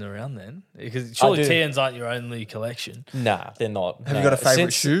shoes sitting around then, because surely TNs aren't your only collection. Nah, they're not. Have you got a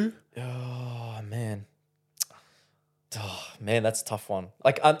favourite shoe? Oh, man. Oh, man, that's a tough one.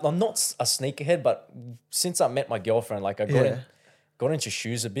 Like, I'm not a sneakerhead, but since I met my girlfriend, like, I got into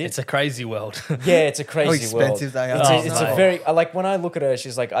shoes a bit. It's a crazy world. Yeah, it's a crazy How world. expensive they are. It's a very like when I look at her,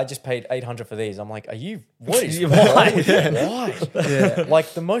 she's like, I just paid $800 for these. I'm like, are you? What is Why? wrong with you? Why? Yeah.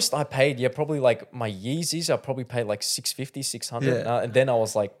 Like the most I paid, probably like my Yeezys. I probably paid like $650, $600, Yeah. and then I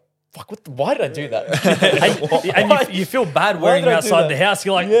was like, fuck, why did I do that? And you feel bad wearing did I them do outside that? the house.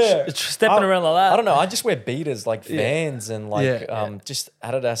 You're like stepping around like that. I don't know. I just wear beaters like Vans and like just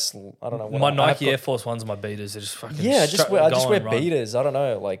Adidas. I don't know. My Nike Air Force Ones are my beaters. They're just fucking I just wear run. beaters. I don't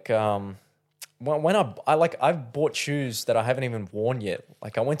know. Like when I've bought shoes that I haven't even worn yet.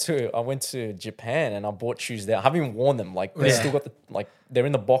 Like I went to Japan and I bought shoes there. I haven't even worn them. Like they still got they're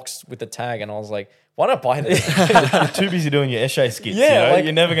in the box with the tag, and I was like, why don't I buy them? You're too busy doing your Eshays skits. Yeah, like,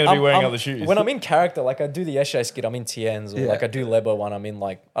 you're never going to be wearing other shoes. When I'm in character, like I do the Eshays skit, I'm in TNs, or like I do Lebo one, I'm in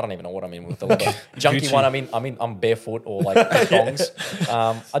like I don't even know what I'm in with the Lebo. Junkie one, I'm barefoot or like thongs.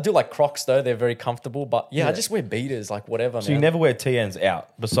 I do like Crocs though; they're very comfortable. But I just wear beaters, like whatever. So you never wear TNs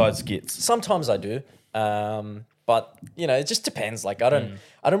out besides skits? Sometimes I do, but it just depends. Like I don't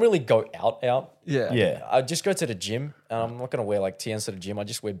really go out. Yeah. I just go to the gym. I'm not gonna wear like TNs to the gym. I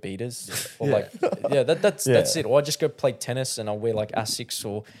just wear beaters, or that's it. Or I just go play tennis and I'll wear like Asics,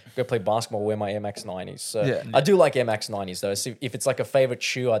 or go play basketball, wear my Air Max 90s. So I do like Air Max 90s though. So if it's like a favorite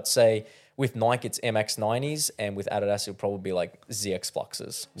shoe, I'd say with Nike it's Air Max 90s, and with Adidas it'll probably be like ZX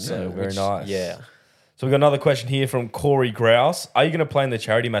Fluxes. So very nice. Yeah. So we've got another question here from Corey Grouse. Are you going to play in the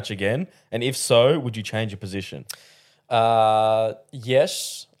charity match again? And if so, would you change your position?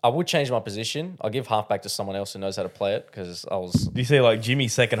 Yes, I would change my position. I'll give halfback to someone else who knows how to play it, because I was Do you see like Jimmy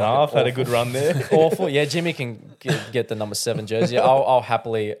second half had a good run there? awful. Yeah, Jimmy can get the number 7 jersey. I'll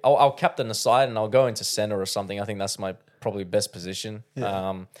happily I'll captain the side and I'll go into center or something. I think that's my probably best position.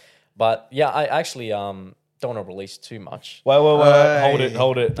 But yeah, I actually don't want to release too much. Wait.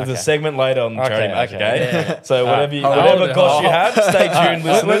 Hold it. There's a segment later on the charity match, okay? Yeah. So whatever cost you have, stay tuned,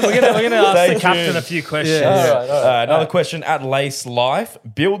 listeners. We're gonna ask Stay the captain tuned. a few questions. All right. Another question at Lace Life.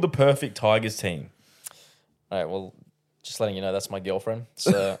 Build the perfect Tigers team. All right, well, just letting you know, that's my girlfriend.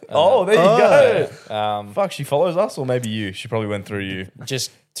 So There you go. go. Fuck, she follows us, or maybe you? She probably went through you. Just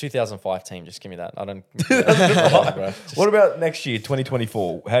 2005 team. Just give me that. I don't. Bro. What about next year,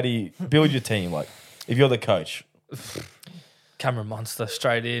 2024? How do you build your team? Like, if you're the coach. Cameron Monster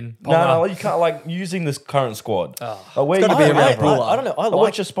straight in. No, you can't, like, using this current squad. Where gotta you be a going, right bro? ruler. I don't know.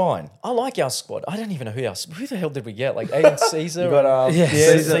 What's your spine? I like our squad. I don't even know who the hell did we get? Like Aiden Caesar. You got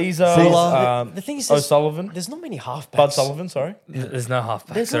Caesar, The thing is, O'Sullivan, there's not many halfbacks. Bud Sullivan. Sorry, There's no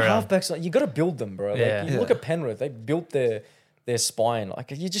halfbacks There's no around. halfbacks. You got to build them, bro. Yeah. Like, you look at Penrith. They built their spine.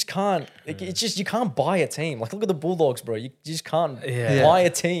 Like you just can't. It's just you can't buy a team. Like look at the Bulldogs, bro. You just can't buy a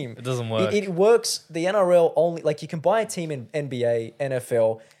team. It doesn't work. It works. The NRL only like you can buy a team in NBA,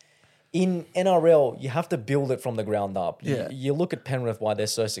 NFL. In NRL, you have to build it from the ground up. Yeah. You look at Penrith, why they're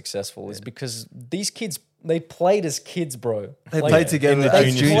so successful is because these kids, they played as kids, bro. They played together in the as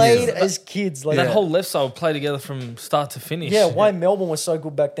They juniors. played as kids. Like That whole left side will play together from start to finish. yeah, why Melbourne was so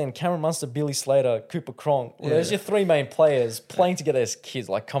good back then. Cameron Munster, Billy Slater, Cooper Cronk. Well, there's your 3 main players playing together as kids.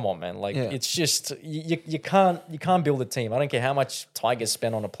 Like, come on, man. Like, it's just you can't build a team. I don't care how much Tigers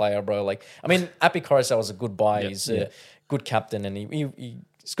spend on a player, bro. Like, I mean, Api Coruscant was a good buy. He's a good captain, and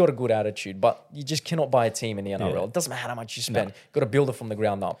he's got a good attitude. But you just cannot buy a team in the NRL. It doesn't matter how much you spend. You've got to build it from the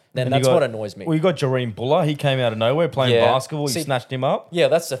ground up. And that's what annoys me. Well, you got Jareem Buller. He came out of nowhere playing basketball. You snatched him up. Yeah,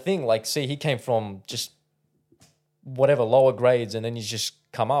 that's the thing. Like, see, he came from just whatever lower grades, and then he's just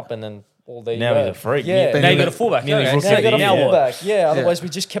come up, and then there you Now go. he's a freak. Yeah, Now you got a fullback. Nearly Okay. rookie now you got a Yeah. fullback. Yeah, otherwise we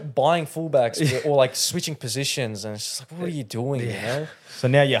just kept buying fullbacks or like switching positions, and it's just like, what are you doing? You know? So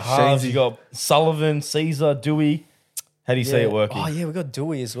now you halves. Shazzy. You got Sullivan, Caesar, Dewey. How do you see it working? Oh yeah, we got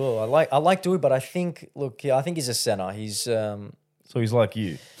Dewey as well. I like Dewey, but I think I think he's a center. He's So he's like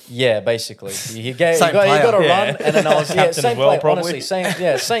you. yeah, basically. He got Same a player. run, and then I was Captain same as well, player. probably. Honestly,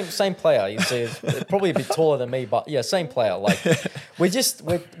 same player. He's probably a bit taller than me, but yeah, same player. Like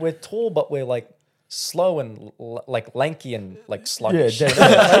we're tall, but we're like slow and like lanky and like sluggish.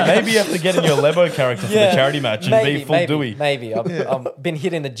 Yeah, maybe you have to get in your Lebo character for the charity match and be full Dewey. Maybe. I've been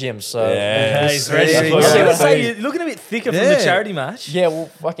hit in the gym, so Yeah. He's ready. That's I what was I'm gonna saying. say, you're looking a bit thicker from Yeah. the charity match. yeah, well,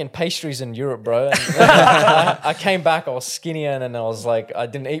 fucking pastries in Europe, bro. And I came back, I was skinnier, and then I was like, I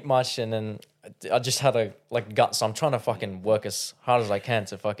didn't eat much, and then I just had a like gut. So I'm trying to fucking work as hard as I can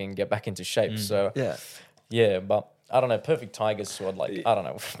to fucking get back into shape. So yeah, but I don't know. Perfect Tigers squad, like I don't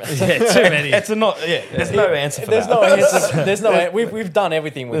know. Yeah, too many. There's no answer for There's that. no answer. There's no. We've done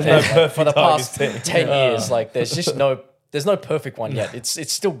everything we There's can no for the perfect past Tigers team. 10 years. Like there's just no There's no perfect one yet.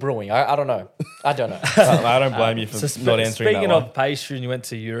 It's still brewing. I don't know. I don't know. I don't blame you for not answering Speaking that one. of pastry, and you went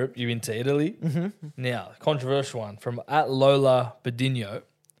to Europe, you went to Italy. Now, controversial one from @Lola Bedino.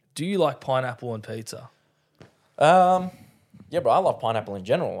 Do you like pineapple on pizza? Yeah, bro. I love pineapple in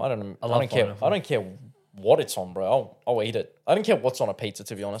general. I don't care. pineapple. I don't care what it's on, bro. I'll eat it. I don't care what's on a pizza,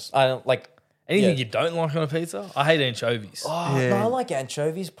 to be honest. I don't like Anything you don't like on a pizza? I hate anchovies. Oh, Yeah. no, I like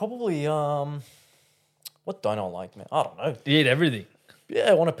anchovies. Probably. What don't I like, man? I don't know. You eat everything.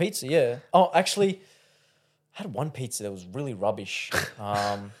 Yeah, on a pizza. Yeah. Oh, actually, I had one pizza that was really rubbish.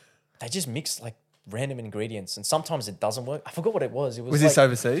 They just mixed like random ingredients, and sometimes it doesn't work. I forgot what it was. It was Was like, this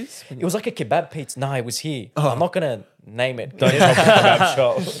overseas? It was like a kebab pizza. No, it was here. I'm not gonna name it. Don't drop the kebab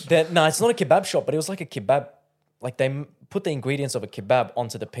shop. No, it's not a kebab shop, but it was like a kebab. Like they put the ingredients of a kebab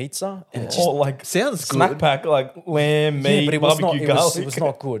onto the pizza, and it just Or like Sounds snack good. pack, like lamb, meat, but it was not. barbecue It garlic. was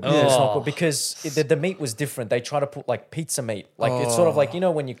not good. It was not good because the meat was different. They try to put like pizza meat, like it's sort of like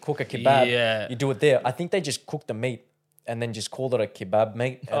when you cook a kebab, Yeah. you do it there. I think they just cooked the meat and then just called it a kebab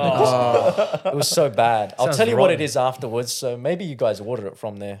meat. And it was so bad. I'll Sounds tell you what it rotten. is afterwards. So maybe you guys ordered it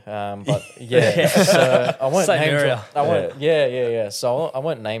from there. But yeah, so I won't Same name area. drop. I won't. Yeah. So I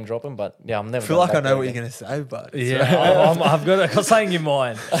won't name drop him, but yeah, I'm never. I feel like I know what you're going to say, but I've got something in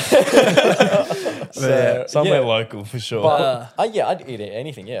mind. So, Somewhere yeah. local for sure. But I'd eat it,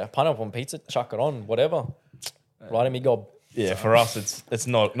 anything. Yeah, pineapple on pizza, chuck it on, whatever. Right in me gob. yeah, for us, it's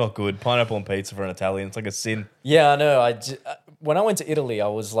not good. Pineapple on pizza for an Italian, it's like a sin. Yeah, I know. When I went to Italy, I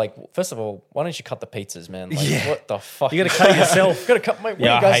was like, first of all, why don't you cut the pizzas, man? Like, what the fuck? You got to cut it yourself. You got to cut. Mate, what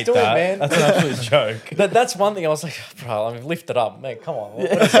Yeah, are you I guys hate doing, that. man? That's an absolute joke. That's one thing. I was like, bro, I mean, lift it up, man. Come on,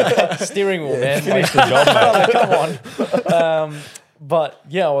 what is it? Steering wheel, man. Finish the job, mate. Come on. But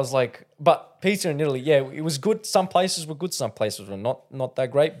yeah, I was like, but pizza in Italy, yeah, it was good. Some places were good, some places were not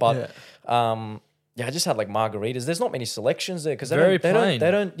that great. But yeah, I just had like margaritas. There's not many selections there because Very plain.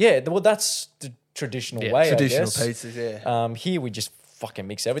 they don't. Yeah, well, that's the traditional way. traditional I guess. pizzas, yeah. Here we just fucking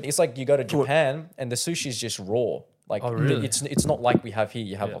mix everything. It's like you go to Japan and the sushi is just raw. Like really? it's not like we have here.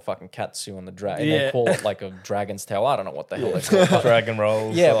 You have a fucking katsu on the dragon. Yeah. They call it like a dragon's tail. I don't know what the hell they call it. But Dragon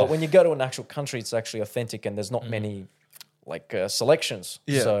rolls. yeah, oh. but when you go to an actual country, it's actually authentic and there's not many like selections.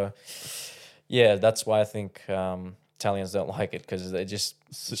 Yeah. So yeah, that's why I think Italians don't like it because they just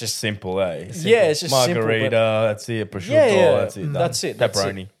It's just simple, eh? yeah, it's just simple, Margarita, but- that's it. Prosciutto, Yeah. that's it. Done. That's it, that's it.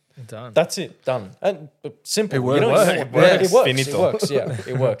 Pepperoni. Done. That's it, done. And simple. It You works. don't- It It works. works. Finito. It works. Yeah,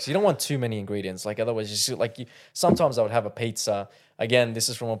 it works. You don't want too many ingredients. Like otherwise, you just like sometimes I would have a pizza. Again, this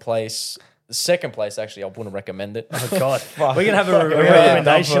is from a place. The second place, actually, I wouldn't recommend it. Oh, God. We're going to have a Yeah.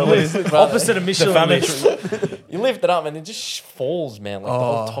 recommendation list. Brother. Opposite of Michelin list. You lift it up and it just falls, man. Like the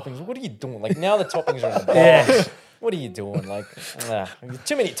whole toppings. What are you doing? Like now the toppings are in the box. Yeah. What are you doing? Like,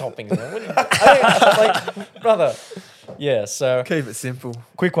 too many toppings, man. What are you, like, brother. Yeah. So, Keep it simple.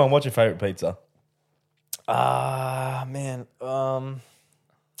 Quick one, what's your favourite pizza? man,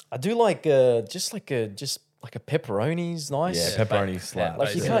 I do like just like a pepperoni's nice. Yeah, pepperoni slap.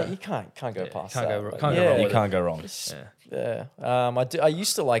 Like you Yeah. can't go past can't that. go- Like, can't go yeah, wrong You with can't go wrong. Yeah. I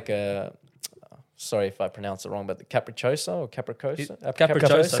used to like a. Sorry if I pronounce it wrong, but the capriccioso or capriccioso.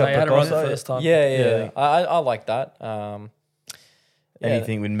 Capriccioso. No, you had it right the Capriccioso. first time. Yeah. I like that. Yeah.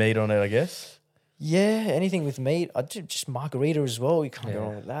 Anything with meat on it, I guess. Yeah, anything with meat. I do just margarita as well. You can't go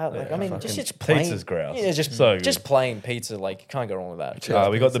wrong with that. Like, I mean, fucking just plain pizza's grouse. Yeah, just So good. just plain pizza. Like you can't go wrong with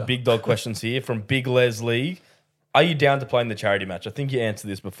that. We got the pizza. big dog questions here from Big Leslie. Are you down to play in the charity match? I think you answered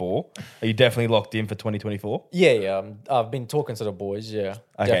this before. Are you definitely locked in for 2024? Yeah. I've been talking to the boys. Yeah.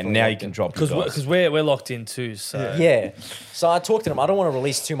 Okay, Definitely now you locked can in. drop your guys. Because we're locked in too. So Yeah. So I talked to them. I don't want to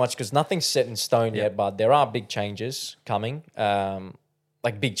release too much because nothing's set in stone yet, but there are big changes coming.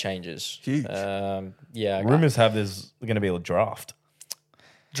 Like big changes. Huge. Yeah. Rumors have there's going to be a draft.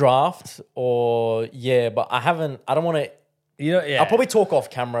 Draft or but I don't want to. you know, yeah. I'll probably talk off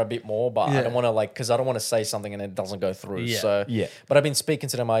camera a bit more, but I Yeah. don't want to because I don't want to say something and it doesn't go through. Yeah. So Yeah. But I've been speaking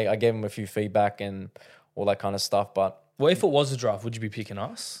to them. I gave them a few feedback and all that kind of stuff. But Well, if it was a draft, would you be picking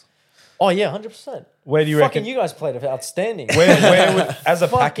us? oh yeah, 100%. Where do you Fucking reckon? you guys played outstanding. As a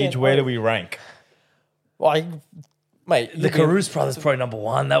Fucking package, where do right. we rank? Like, mate, The Caruso brothers probably number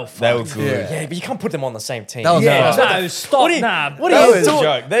one. They were They were fucked. good. Yeah, but you can't put them on the same team. That was Yeah, nice. no, stop. What are you- Nah, what That are you was a doing?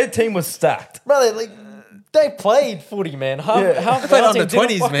 joke. Their team was stacked. Brother, like they played footy, man. Half They the played our under team didn't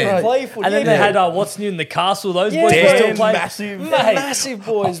 20s, fucking man. Play footy. And then Yeah, they man. had what's new in the castle. Those Yeah, boys were still Dan, playing. massive. Mate, massive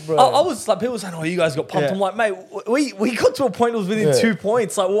boys, bro. I was like, people were saying, "Oh, you guys got pumped." Yeah. I'm like, mate, we got to a point it was within 2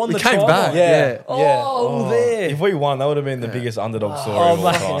 points. Like, we won We the came try back. line. yeah, Yeah. yeah. Oh, there. If we won, that would have been the biggest underdog story Oh, of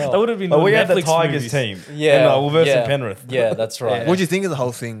all mate, time. that would have been. Like, we had the Netflix Tigers movies. team. Yeah, And, versus yeah. Penrith. Yeah, that's right. What do you think of the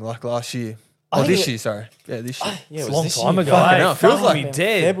whole thing? Like last year, Oh, this year, sorry. Yeah, this year. Yeah, It's it a long was this time year. ago. Fucking eh? hell, feels Fuck like me In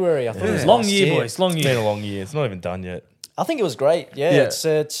dead. February, I thought it was Long last year, boys. Long It's been year. a long year. It's not even done yet. I think it was great. Yeah, Yeah.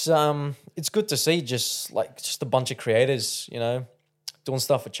 it's good to see just a bunch of creators, doing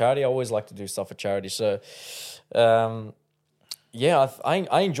stuff for charity. I always like to do stuff for charity. So, yeah,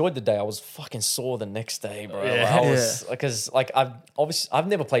 I enjoyed the day. I was fucking sore the next day, bro. Yeah. I was because I've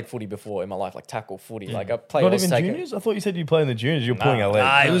never played footy before in my life, like tackle footy. Like I played Not Oz even tag- juniors? I thought you said you play in the juniors. You're pulling our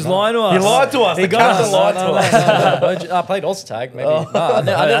leg. He was lying to us. He lied to us. He The got captain us. lied to us. I played Oz tag. Maybe I never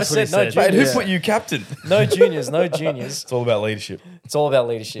that's what he said no said. Mate, juniors. who put you captain? No juniors, no juniors. It's all about leadership. It's all about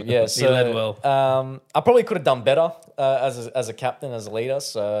leadership. Yeah, so led well. I probably could have done better as a captain, as a leader.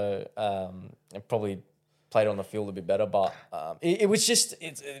 So I probably played on the field a bit better, but it was just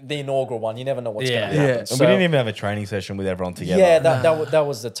it's the inaugural one. You never know what's going to Yeah. happen. Yeah. And So, we didn't even have a training session with everyone together. yeah, that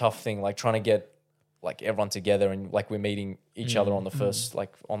was the tough thing. Like trying to get like everyone together and like we're meeting each other on the first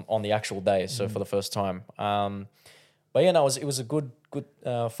like on the actual day. So for the first time. But yeah, no, it was a good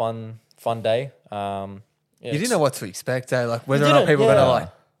fun day. Yeah, You didn't know what to expect, eh? Like whether or You not didn't, people were yeah. going to like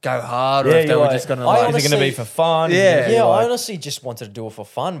go hard or Yeah, if they you're were like, just going to I like. Is it going to be honestly- for fun? Yeah. Is it gonna be Yeah, I like- honestly just wanted to do it for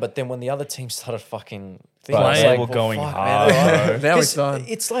fun, but then when the other team started fucking Right, Playing. people going hard. Now Because it's done.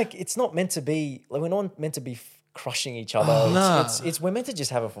 it's like it's not meant to be like we're not meant to be crushing each other. nah. It's we're meant to just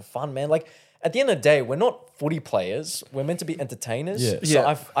have it for fun, man. Like at the end of the day, we're not footy players. We're meant to be entertainers. Yeah. So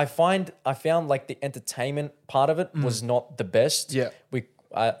Yeah. I found like the entertainment part of it was not the best. Yeah. We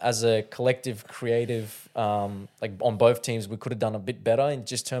as a collective creative, like on both teams, we could have done a bit better in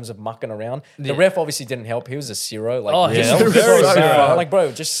just terms of mucking around. The ref obviously didn't help. He was a zero. Like, Oh, he's that was very so bad. bad. like,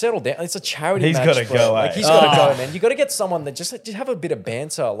 bro, just settle down. It's a charity He's match, gotta bro. go, Like, eh? he's got to go, man. You got to get someone that just have a bit of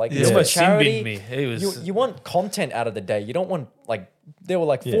banter. Like, it's Yeah. for Almost charity. sin-binned me. He was- You want content out of the day. You don't want, like, there were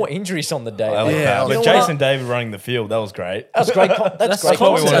like 4 injuries on the day. That was Yeah, bad. you But know Jason what? David running the field, that was great. That's great. That's great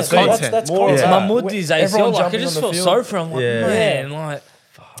what we content. wanna see. That's More of content. that. Mahmoud's ACL, Everyone like, I jumping just on the felt field. sorry for him. Like, Yeah. man, like,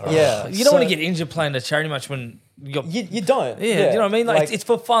 Yeah. you don't want So- to get injured playing a charity match when you got. You don't. Yeah, you know what I mean? Like, it's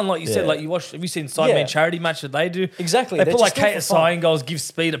for fun, like you said. Yeah. Like you watch, have you seen Sideman Yeah. charity match that they do? Exactly. They They put like just do it Kate for fun. Assign goals, give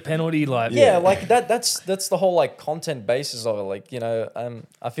Speed a penalty. Like, Yeah, like that's the whole like content basis of it. Like,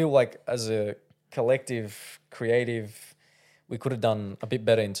 I feel like as a collective creative, we could have done a bit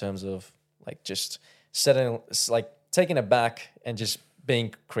better in terms of like just taking it back and just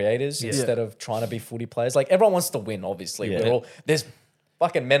being creators instead of trying to be footy players. Like everyone wants to win, obviously. Yeah. There's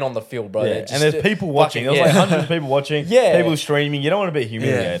fucking men on the field, bro. Yeah. They're And just there's people watching. There was fucking- like hundreds of people watching. Yeah. People streaming. You don't want to be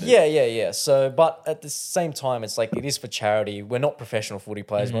humiliated. Yeah. So, but at the same time, it's like it is for charity. We're not professional footy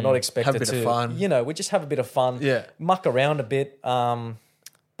players. We're not expected bit to. of fun. We just have a bit of fun. Yeah. Muck around a bit.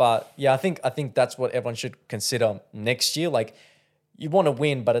 But yeah, I think that's what everyone should consider next year. Like, you want to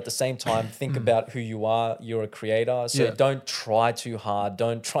win, but at the same time, think about who you are. You're a creator, so Yeah. don't try too hard.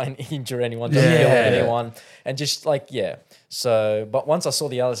 Don't try and injure anyone. Don't Yeah. kill anyone. And just like So, but once I saw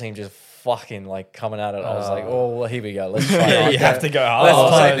the other team just fucking like coming at it, I was like, oh, well, here we go. Let's try. Yeah, hard. you have to go hard. Let's Oh,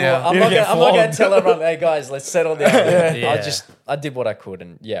 play so now. I'm you not get gonna flogged. tell everyone, hey guys, let's settle down. Yeah. I did what I could,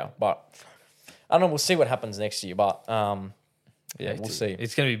 and but I don't know. We'll see what happens next year, but yeah, we'll see.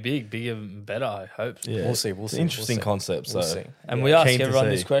 It's going to be big, bigger, and better. I hope. Yeah. We'll see. We'll It's see. an interesting We'll see. concept. So We'll see. And we ask Keen to everyone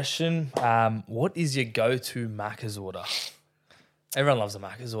see. this question: what is your go-to Macca's order? Everyone loves a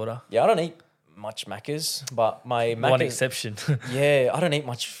Macca's order. Yeah, I don't eat much Maccas, but my One Macca's, exception. yeah, I don't eat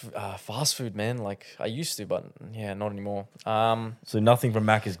much fast food, man. Like I used to, but yeah, not anymore. So nothing from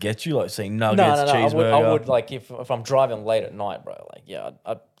Macca's gets you, like seeing nuggets, No. cheeseburger. I would like if I'm driving late at night, bro.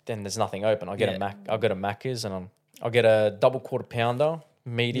 Like then there's nothing open. I'll get Yeah. I'll go to Macca's and I'll get a double quarter pounder,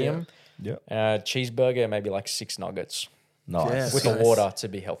 medium, Yeah. cheeseburger, maybe like 6 nuggets Yeah. Nice. with Nice. the water to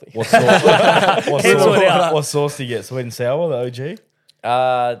be healthy. What sauce? Cancel it out. What sauce do you get? Sweet and sour, the OG?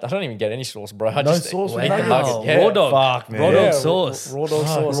 I don't even get any sauce, bro. I No just sauce with eat the nuggets? nuggets. Yeah. Raw dog. Fuck, man. Raw Yeah, dog sauce. Raw dog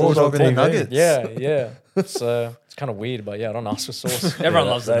sauce. Raw Raw dog and the TV. nuggets. Yeah. So it's kind of weird, but yeah, I don't ask for sauce. Everyone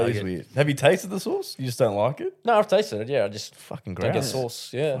loves the that is nugget. weird. Have you tasted the sauce? You just don't like it? No, I've tasted it. Yeah, I just Fucking don't great. get sauce.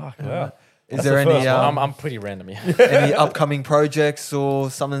 Yeah. Fuck, wow. Is That's there the any first one. I'm pretty random. Yeah. any upcoming projects or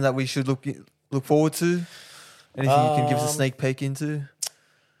something that we should look forward to? Anything you can give us a sneak peek into?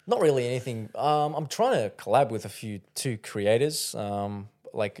 Not really anything. I'm trying to collab with two creators,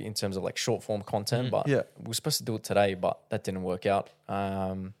 like in terms of like short form content. But Yeah. we were supposed to do it today, but that didn't work out.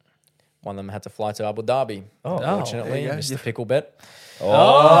 One of them had to fly to Abu Dhabi. Unfortunately, there you go. Mr. Pickle Bet. Here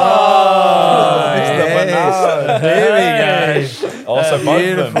we go. Also,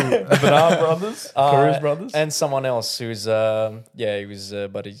 both of them. The Banana brothers, Cruz brothers. And someone else who's he was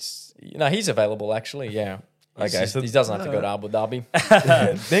but he's available actually. Yeah. Okay, so he doesn't have to go to Abu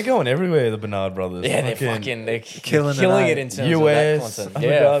Dhabi. they're going everywhere, the Bernard brothers. Yeah, they're killing it in terms US, of that Abu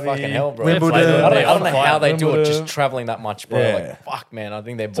content. Dhabi, Fucking hell, bro. Wimbledon. I don't know how they do it Wimbledon. just traveling that much, bro. Yeah. Like, fuck, man. I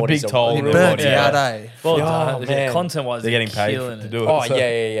think their a bodies big are toll on really their Burnt body. out, Yeah. eh? Well, Oh, man. content-wise, They're getting paid killing to it. do it. Oh, so-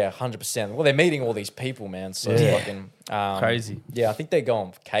 yeah, 100%. Well, they're meeting all these people, man. So Yeah. fucking Crazy. Yeah, I think they're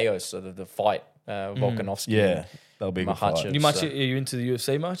going chaos. So the fight, Volkanovski. Yeah, that'll be a good Makhachev. fight. You much? So- Are you into the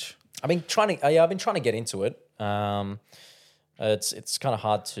UFC much? I've been trying to get into it. It's kind of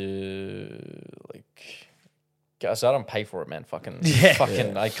hard to like. So I don't pay for it, man.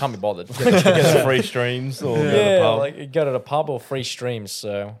 I can't be bothered. Get some free streams or go to the Yeah, pub. like you go to the pub or free streams.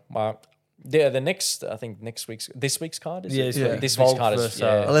 So this week's card is Yeah, it? it's Yeah. This week's Volk card is versus,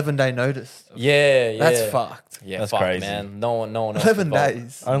 11-day notice. yeah. That's fucked. Yeah, That's fuck, crazy. man. No one else. 11 involved.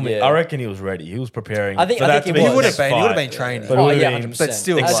 days. Only, Yeah. I reckon he was ready. He was preparing. I think- for I that think to he be was. He would his have been. He would have fight. been training. But it Oh would've yeah, been 100%. but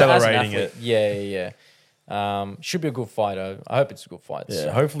still, As an accelerating athlete, it. Yeah. Should be a good fight. I hope it's a good fight. Yeah,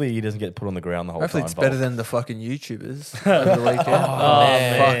 So. hopefully he doesn't get put on the ground the whole Hopefully time. it's better than the fucking YouTubers over the weekend.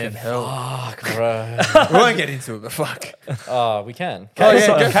 man. Fucking hell. Fuck, bro. We won't get into it, but fuck. We can. Oh, yeah,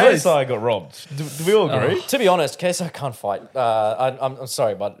 go KSI got robbed. Do we all agree? To be honest, KSI can't fight. I'm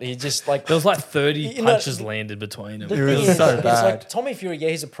sorry, but he just like There was like 30 You know- punches landed between them. The It was thing is, so it's bad. like Tommy Fury, yeah,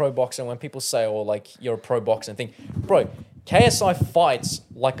 he's a pro boxer. When people say, "Oh, like you're a pro boxer," and think, bro, KSI fights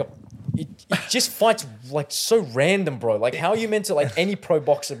like it just fights like so random, bro. Like, how are you meant to like any pro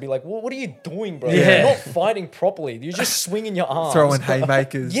boxer be like, well, what are you doing, bro? Yeah. You're not fighting properly. You're just swinging your arms. Throwing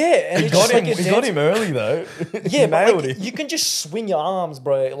haymakers. Yeah, and it's just like you're He got him early though. Yeah, but nailed like, him. you can just swing your arms,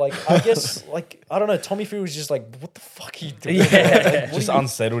 bro. Like, I guess, like, I don't know. Tommy Fury was just like, what the fuck are you doing? Yeah. Like, what Just are you-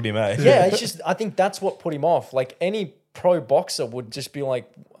 unsettled him, eh? yeah, it's just, I think that's what put him off. Like, any pro boxer would just be like,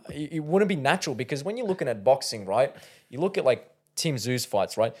 it wouldn't be natural because when you're looking at boxing, right, you look at like Tim Tszyu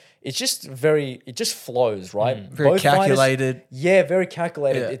fights, right? It just flows, right? Very Both fighters- calculated. yeah, very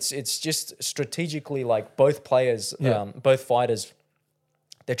calculated. Yeah. It's just strategically like both players, Yeah. both fighters,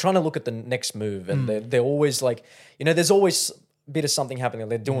 they're trying to look at the next move and they're always like, there's always a bit of something happening.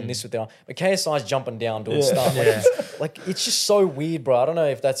 They're doing this with their arm. But KSI's jumping down, doing stuff. Like, it's just so weird, bro. I don't know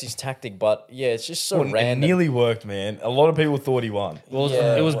if that's his tactic, but yeah, it's just so Well, it random. nearly worked, man. A lot of people thought he won. Well,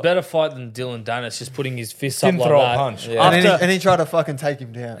 Yeah. it was better fight than Dylan Dennis just putting his fists Didn't up throw like a that. punch. Yeah. After, And he tried to fucking take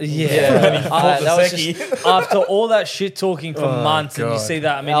him down. yeah. That was Seki. just, After all that shit talking for months, and you God. see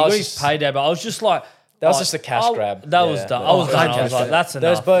that, I mean, That he was got his just- payday, but I was just like, That was just a cash grab. That was Yeah. done. I was Oh, done. cash I was like, grab. that's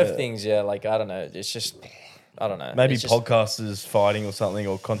There's enough. both things, yeah. Like, I don't know. It's just, I don't know. Maybe It's just- podcasters fighting or something,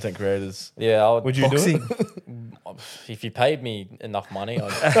 or content creators. Yeah, Would you do it? if you paid me enough money,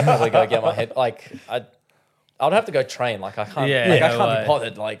 I'd probably go get my head. Like, I'd have to go train. Like, I can't. Yeah, like, I no can't way. be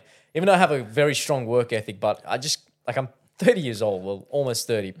bothered. Like, even though I have a very strong work ethic, but I just like I'm 30 years old. Well, almost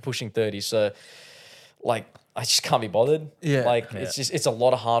 30, pushing 30. So, like, I just can't be bothered. Yeah. Like, it's a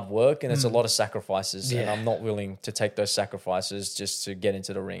lot of hard work and it's a lot of sacrifices, and Yeah. I'm not willing to take those sacrifices just to get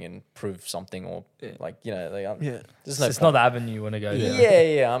into the ring and prove something or like Yeah. There's no It's point. not the avenue you want to go down.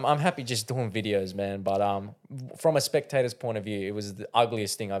 Yeah. I'm happy just doing videos, man. But from a spectator's point of view, it was the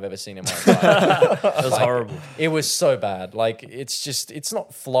ugliest thing I've ever seen in my life. It was horrible. It was so bad. Like, it's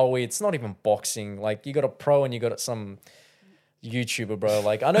not flowy. It's not even boxing. Like, you got a pro and you got some YouTuber, bro.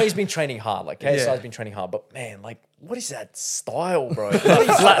 Like, I know he's been training hard. Like, KSI's Yeah. been training hard. But, man, like, what is that style, bro? What is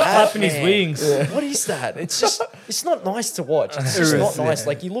that, Flapping his man? wings. What is that? It's not nice to watch. It's just not nice.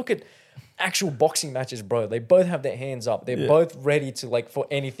 Like, you look at actual boxing matches, bro. They both have their hands up. They're both ready to, like, for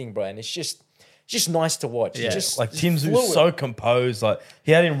anything, bro. And it's just nice to watch. Yeah. It's just Like Tim Tszyu fluid. so composed. Like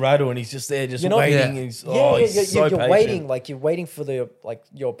he had him rattle, and he's just there, just You know- waiting. Yeah. And he's, Yeah, he's so you're patient. waiting, like you're waiting for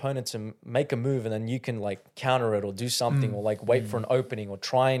your opponent to make a move, and then you can like counter it or do something, or like wait for an opening or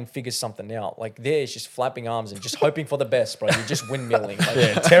try and figure something out. Like there, it's just flapping arms and just hoping for the best, bro. You're just windmilling. Like,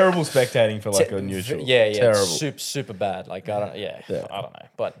 Yeah, terrible spectating for like a neutral. Yeah, terrible. super bad. Like I don't know,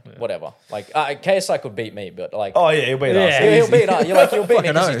 but whatever. Like KSI could beat me, but like Oh yeah, he'll beat Yeah. us. he'll beat us. You're like he'll beat me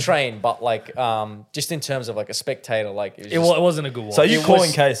Fucking because he oath. trained, but like just in terms of like a spectator, like It wasn't a good one. So you It calling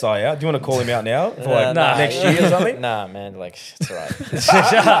was- KSI out? Do you want to call him out now for like Nah. next year or something? Nah, man, like it's alright.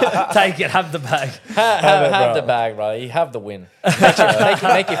 Take it, have the bag. have bro. the bag, bro. You have the win.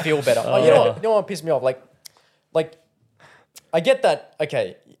 Make you feel better. Oh, you know what pissed me off? Like, I get that.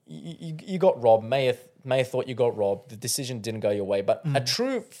 Okay, you got robbed. May have thought you got robbed. The decision didn't go your way. But a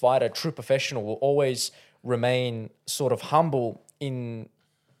true fighter, true professional, will always remain sort of humble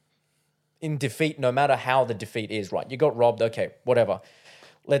in defeat, no matter how the defeat is. Right? You got robbed. Okay, whatever.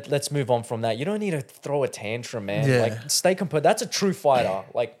 Let's move on from that. You don't need to throw a tantrum, man. Yeah. Like, stay composed. That's a true fighter.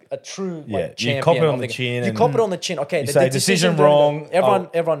 Like a true Yeah, like, you champion. cop it on of the game. chin You and cop it on the chin. Okay, say, "Decision didn't go- wrong."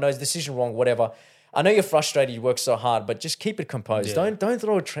 Everyone knows decision wrong. Whatever. I know you're frustrated. You work so hard, but just keep it composed. Don't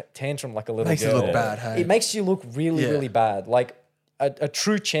throw a tantrum like a little Makes girl. it look bad. Hey? It makes you look really, really bad. Like a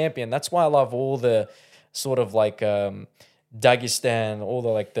true champion. That's why I love all the sort of like Dagestan, all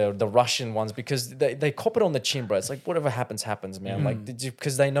the Russian ones, because they cop it on the chin, bro. It's like whatever happens, man. Like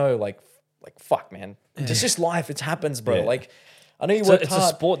because they know like fuck, man. It's just life. It happens, bro. Yeah. Like I know you work hard. It's a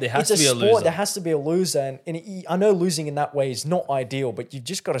sport. There has to be a loser. There has to be a loser, and I know losing in that way is not ideal, but you've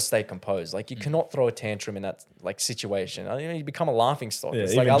just got to stay composed. Like you cannot throw a tantrum in that like situation. You become a laughing stock. Yeah,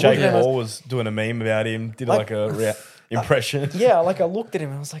 it's even like Jake Paul was doing a meme about him. Did like a impression. Yeah, like I looked at him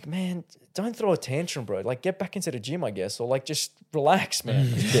and I was like, man, don't throw a tantrum, bro. Like get back into the gym, I guess, or like just relax, man.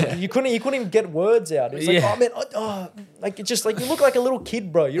 You couldn't even get words out. It's like, oh man, like it's just like you look like a little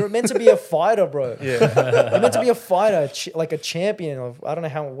kid, bro. You're meant to be a fighter, bro. Yeah, you're meant to be a fighter, like a champion of I don't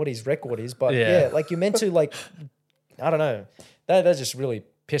know what his record is, but like you're meant to like I don't know. That just really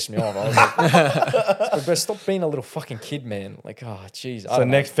pissed me off. I was like, bro, stop being a little fucking kid, man. Like, oh, jeez. So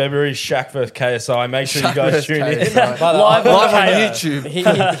next February, Shak versus KSI. Make sure you guys tune in. Live on YouTube.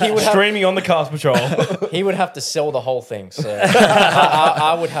 He would Streaming on the Cast Patrol. he would have to sell the whole thing. So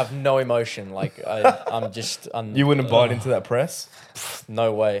I would have no emotion. Like I'm just. You wouldn't bite into that press?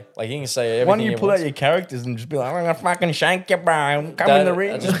 No way. Like you can say everything. Why don't you pull out your characters and just be like, I'm gonna fucking shank you, bro. Come in the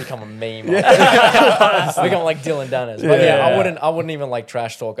ring. I just become a meme. I become like Dylan Danners. But I wouldn't even like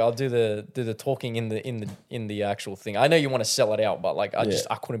trash talk. I'll do the talking in the actual thing. I know you want to sell it out, but like I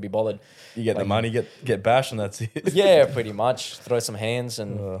couldn't be bothered. You get the money, get bashed, and that's it. Yeah, pretty much. Throw some hands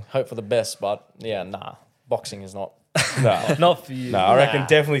and hope for the best. But yeah, nah. Boxing is not. No, not for you. No, I reckon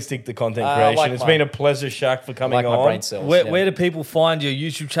definitely stick to content creation. It's been a pleasure, Shak, for coming on. My brain cells. Where do people find your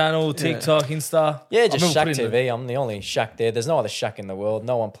YouTube channel, TikTok, Insta? Yeah, just Shak TV. I'm the only Shak there. There's no other Shak in the world.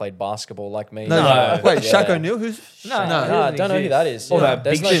 No one played basketball like me. No. Wait, Shak O'Neal? Who's? No, I don't know who that is. Oh, that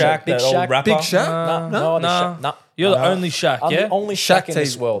Big Shak, that old rapper. Big Shak? No. You're the only Shak, I'm yeah? the only Shak in TV.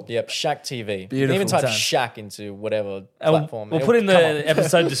 this world. Yep, Shak TV. Beautiful. You can even type Damn. Shak into whatever platform. We'll put in the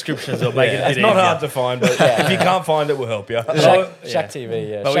episode descriptions. It'll make it a bit It's not easier. hard to find, but if you can't find it, we'll help you. Shak TV,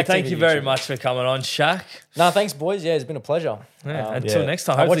 yeah. But we Shak thank TV you very YouTube. much for coming on, Shak. No, thanks, boys. Yeah, it's been a pleasure. Until next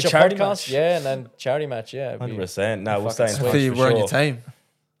time, I watch hopefully your charity podcast. match. Yeah, and then charity match. Yeah, 100%. No, we'll stay in touch sweet. for We're on your sure. team.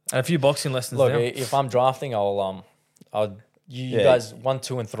 And a few boxing lessons Look, now. if I'm drafting, I'll you Yeah. guys 1,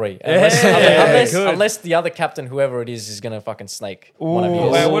 2, and 3. Yeah, good. Unless the other captain, whoever it is gonna fucking snake one of Ooh,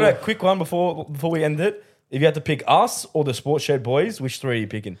 yours. wait, what a quick one before we end it. If you had to pick us or the Sports Shed boys, which three are you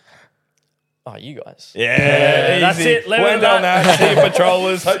picking? Oh, you guys. Yeah, that's easy. it. Leave it Well at done, that. that. See you,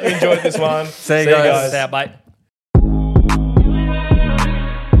 patrollers. Hope you enjoyed this one. See you guys. Out, mate.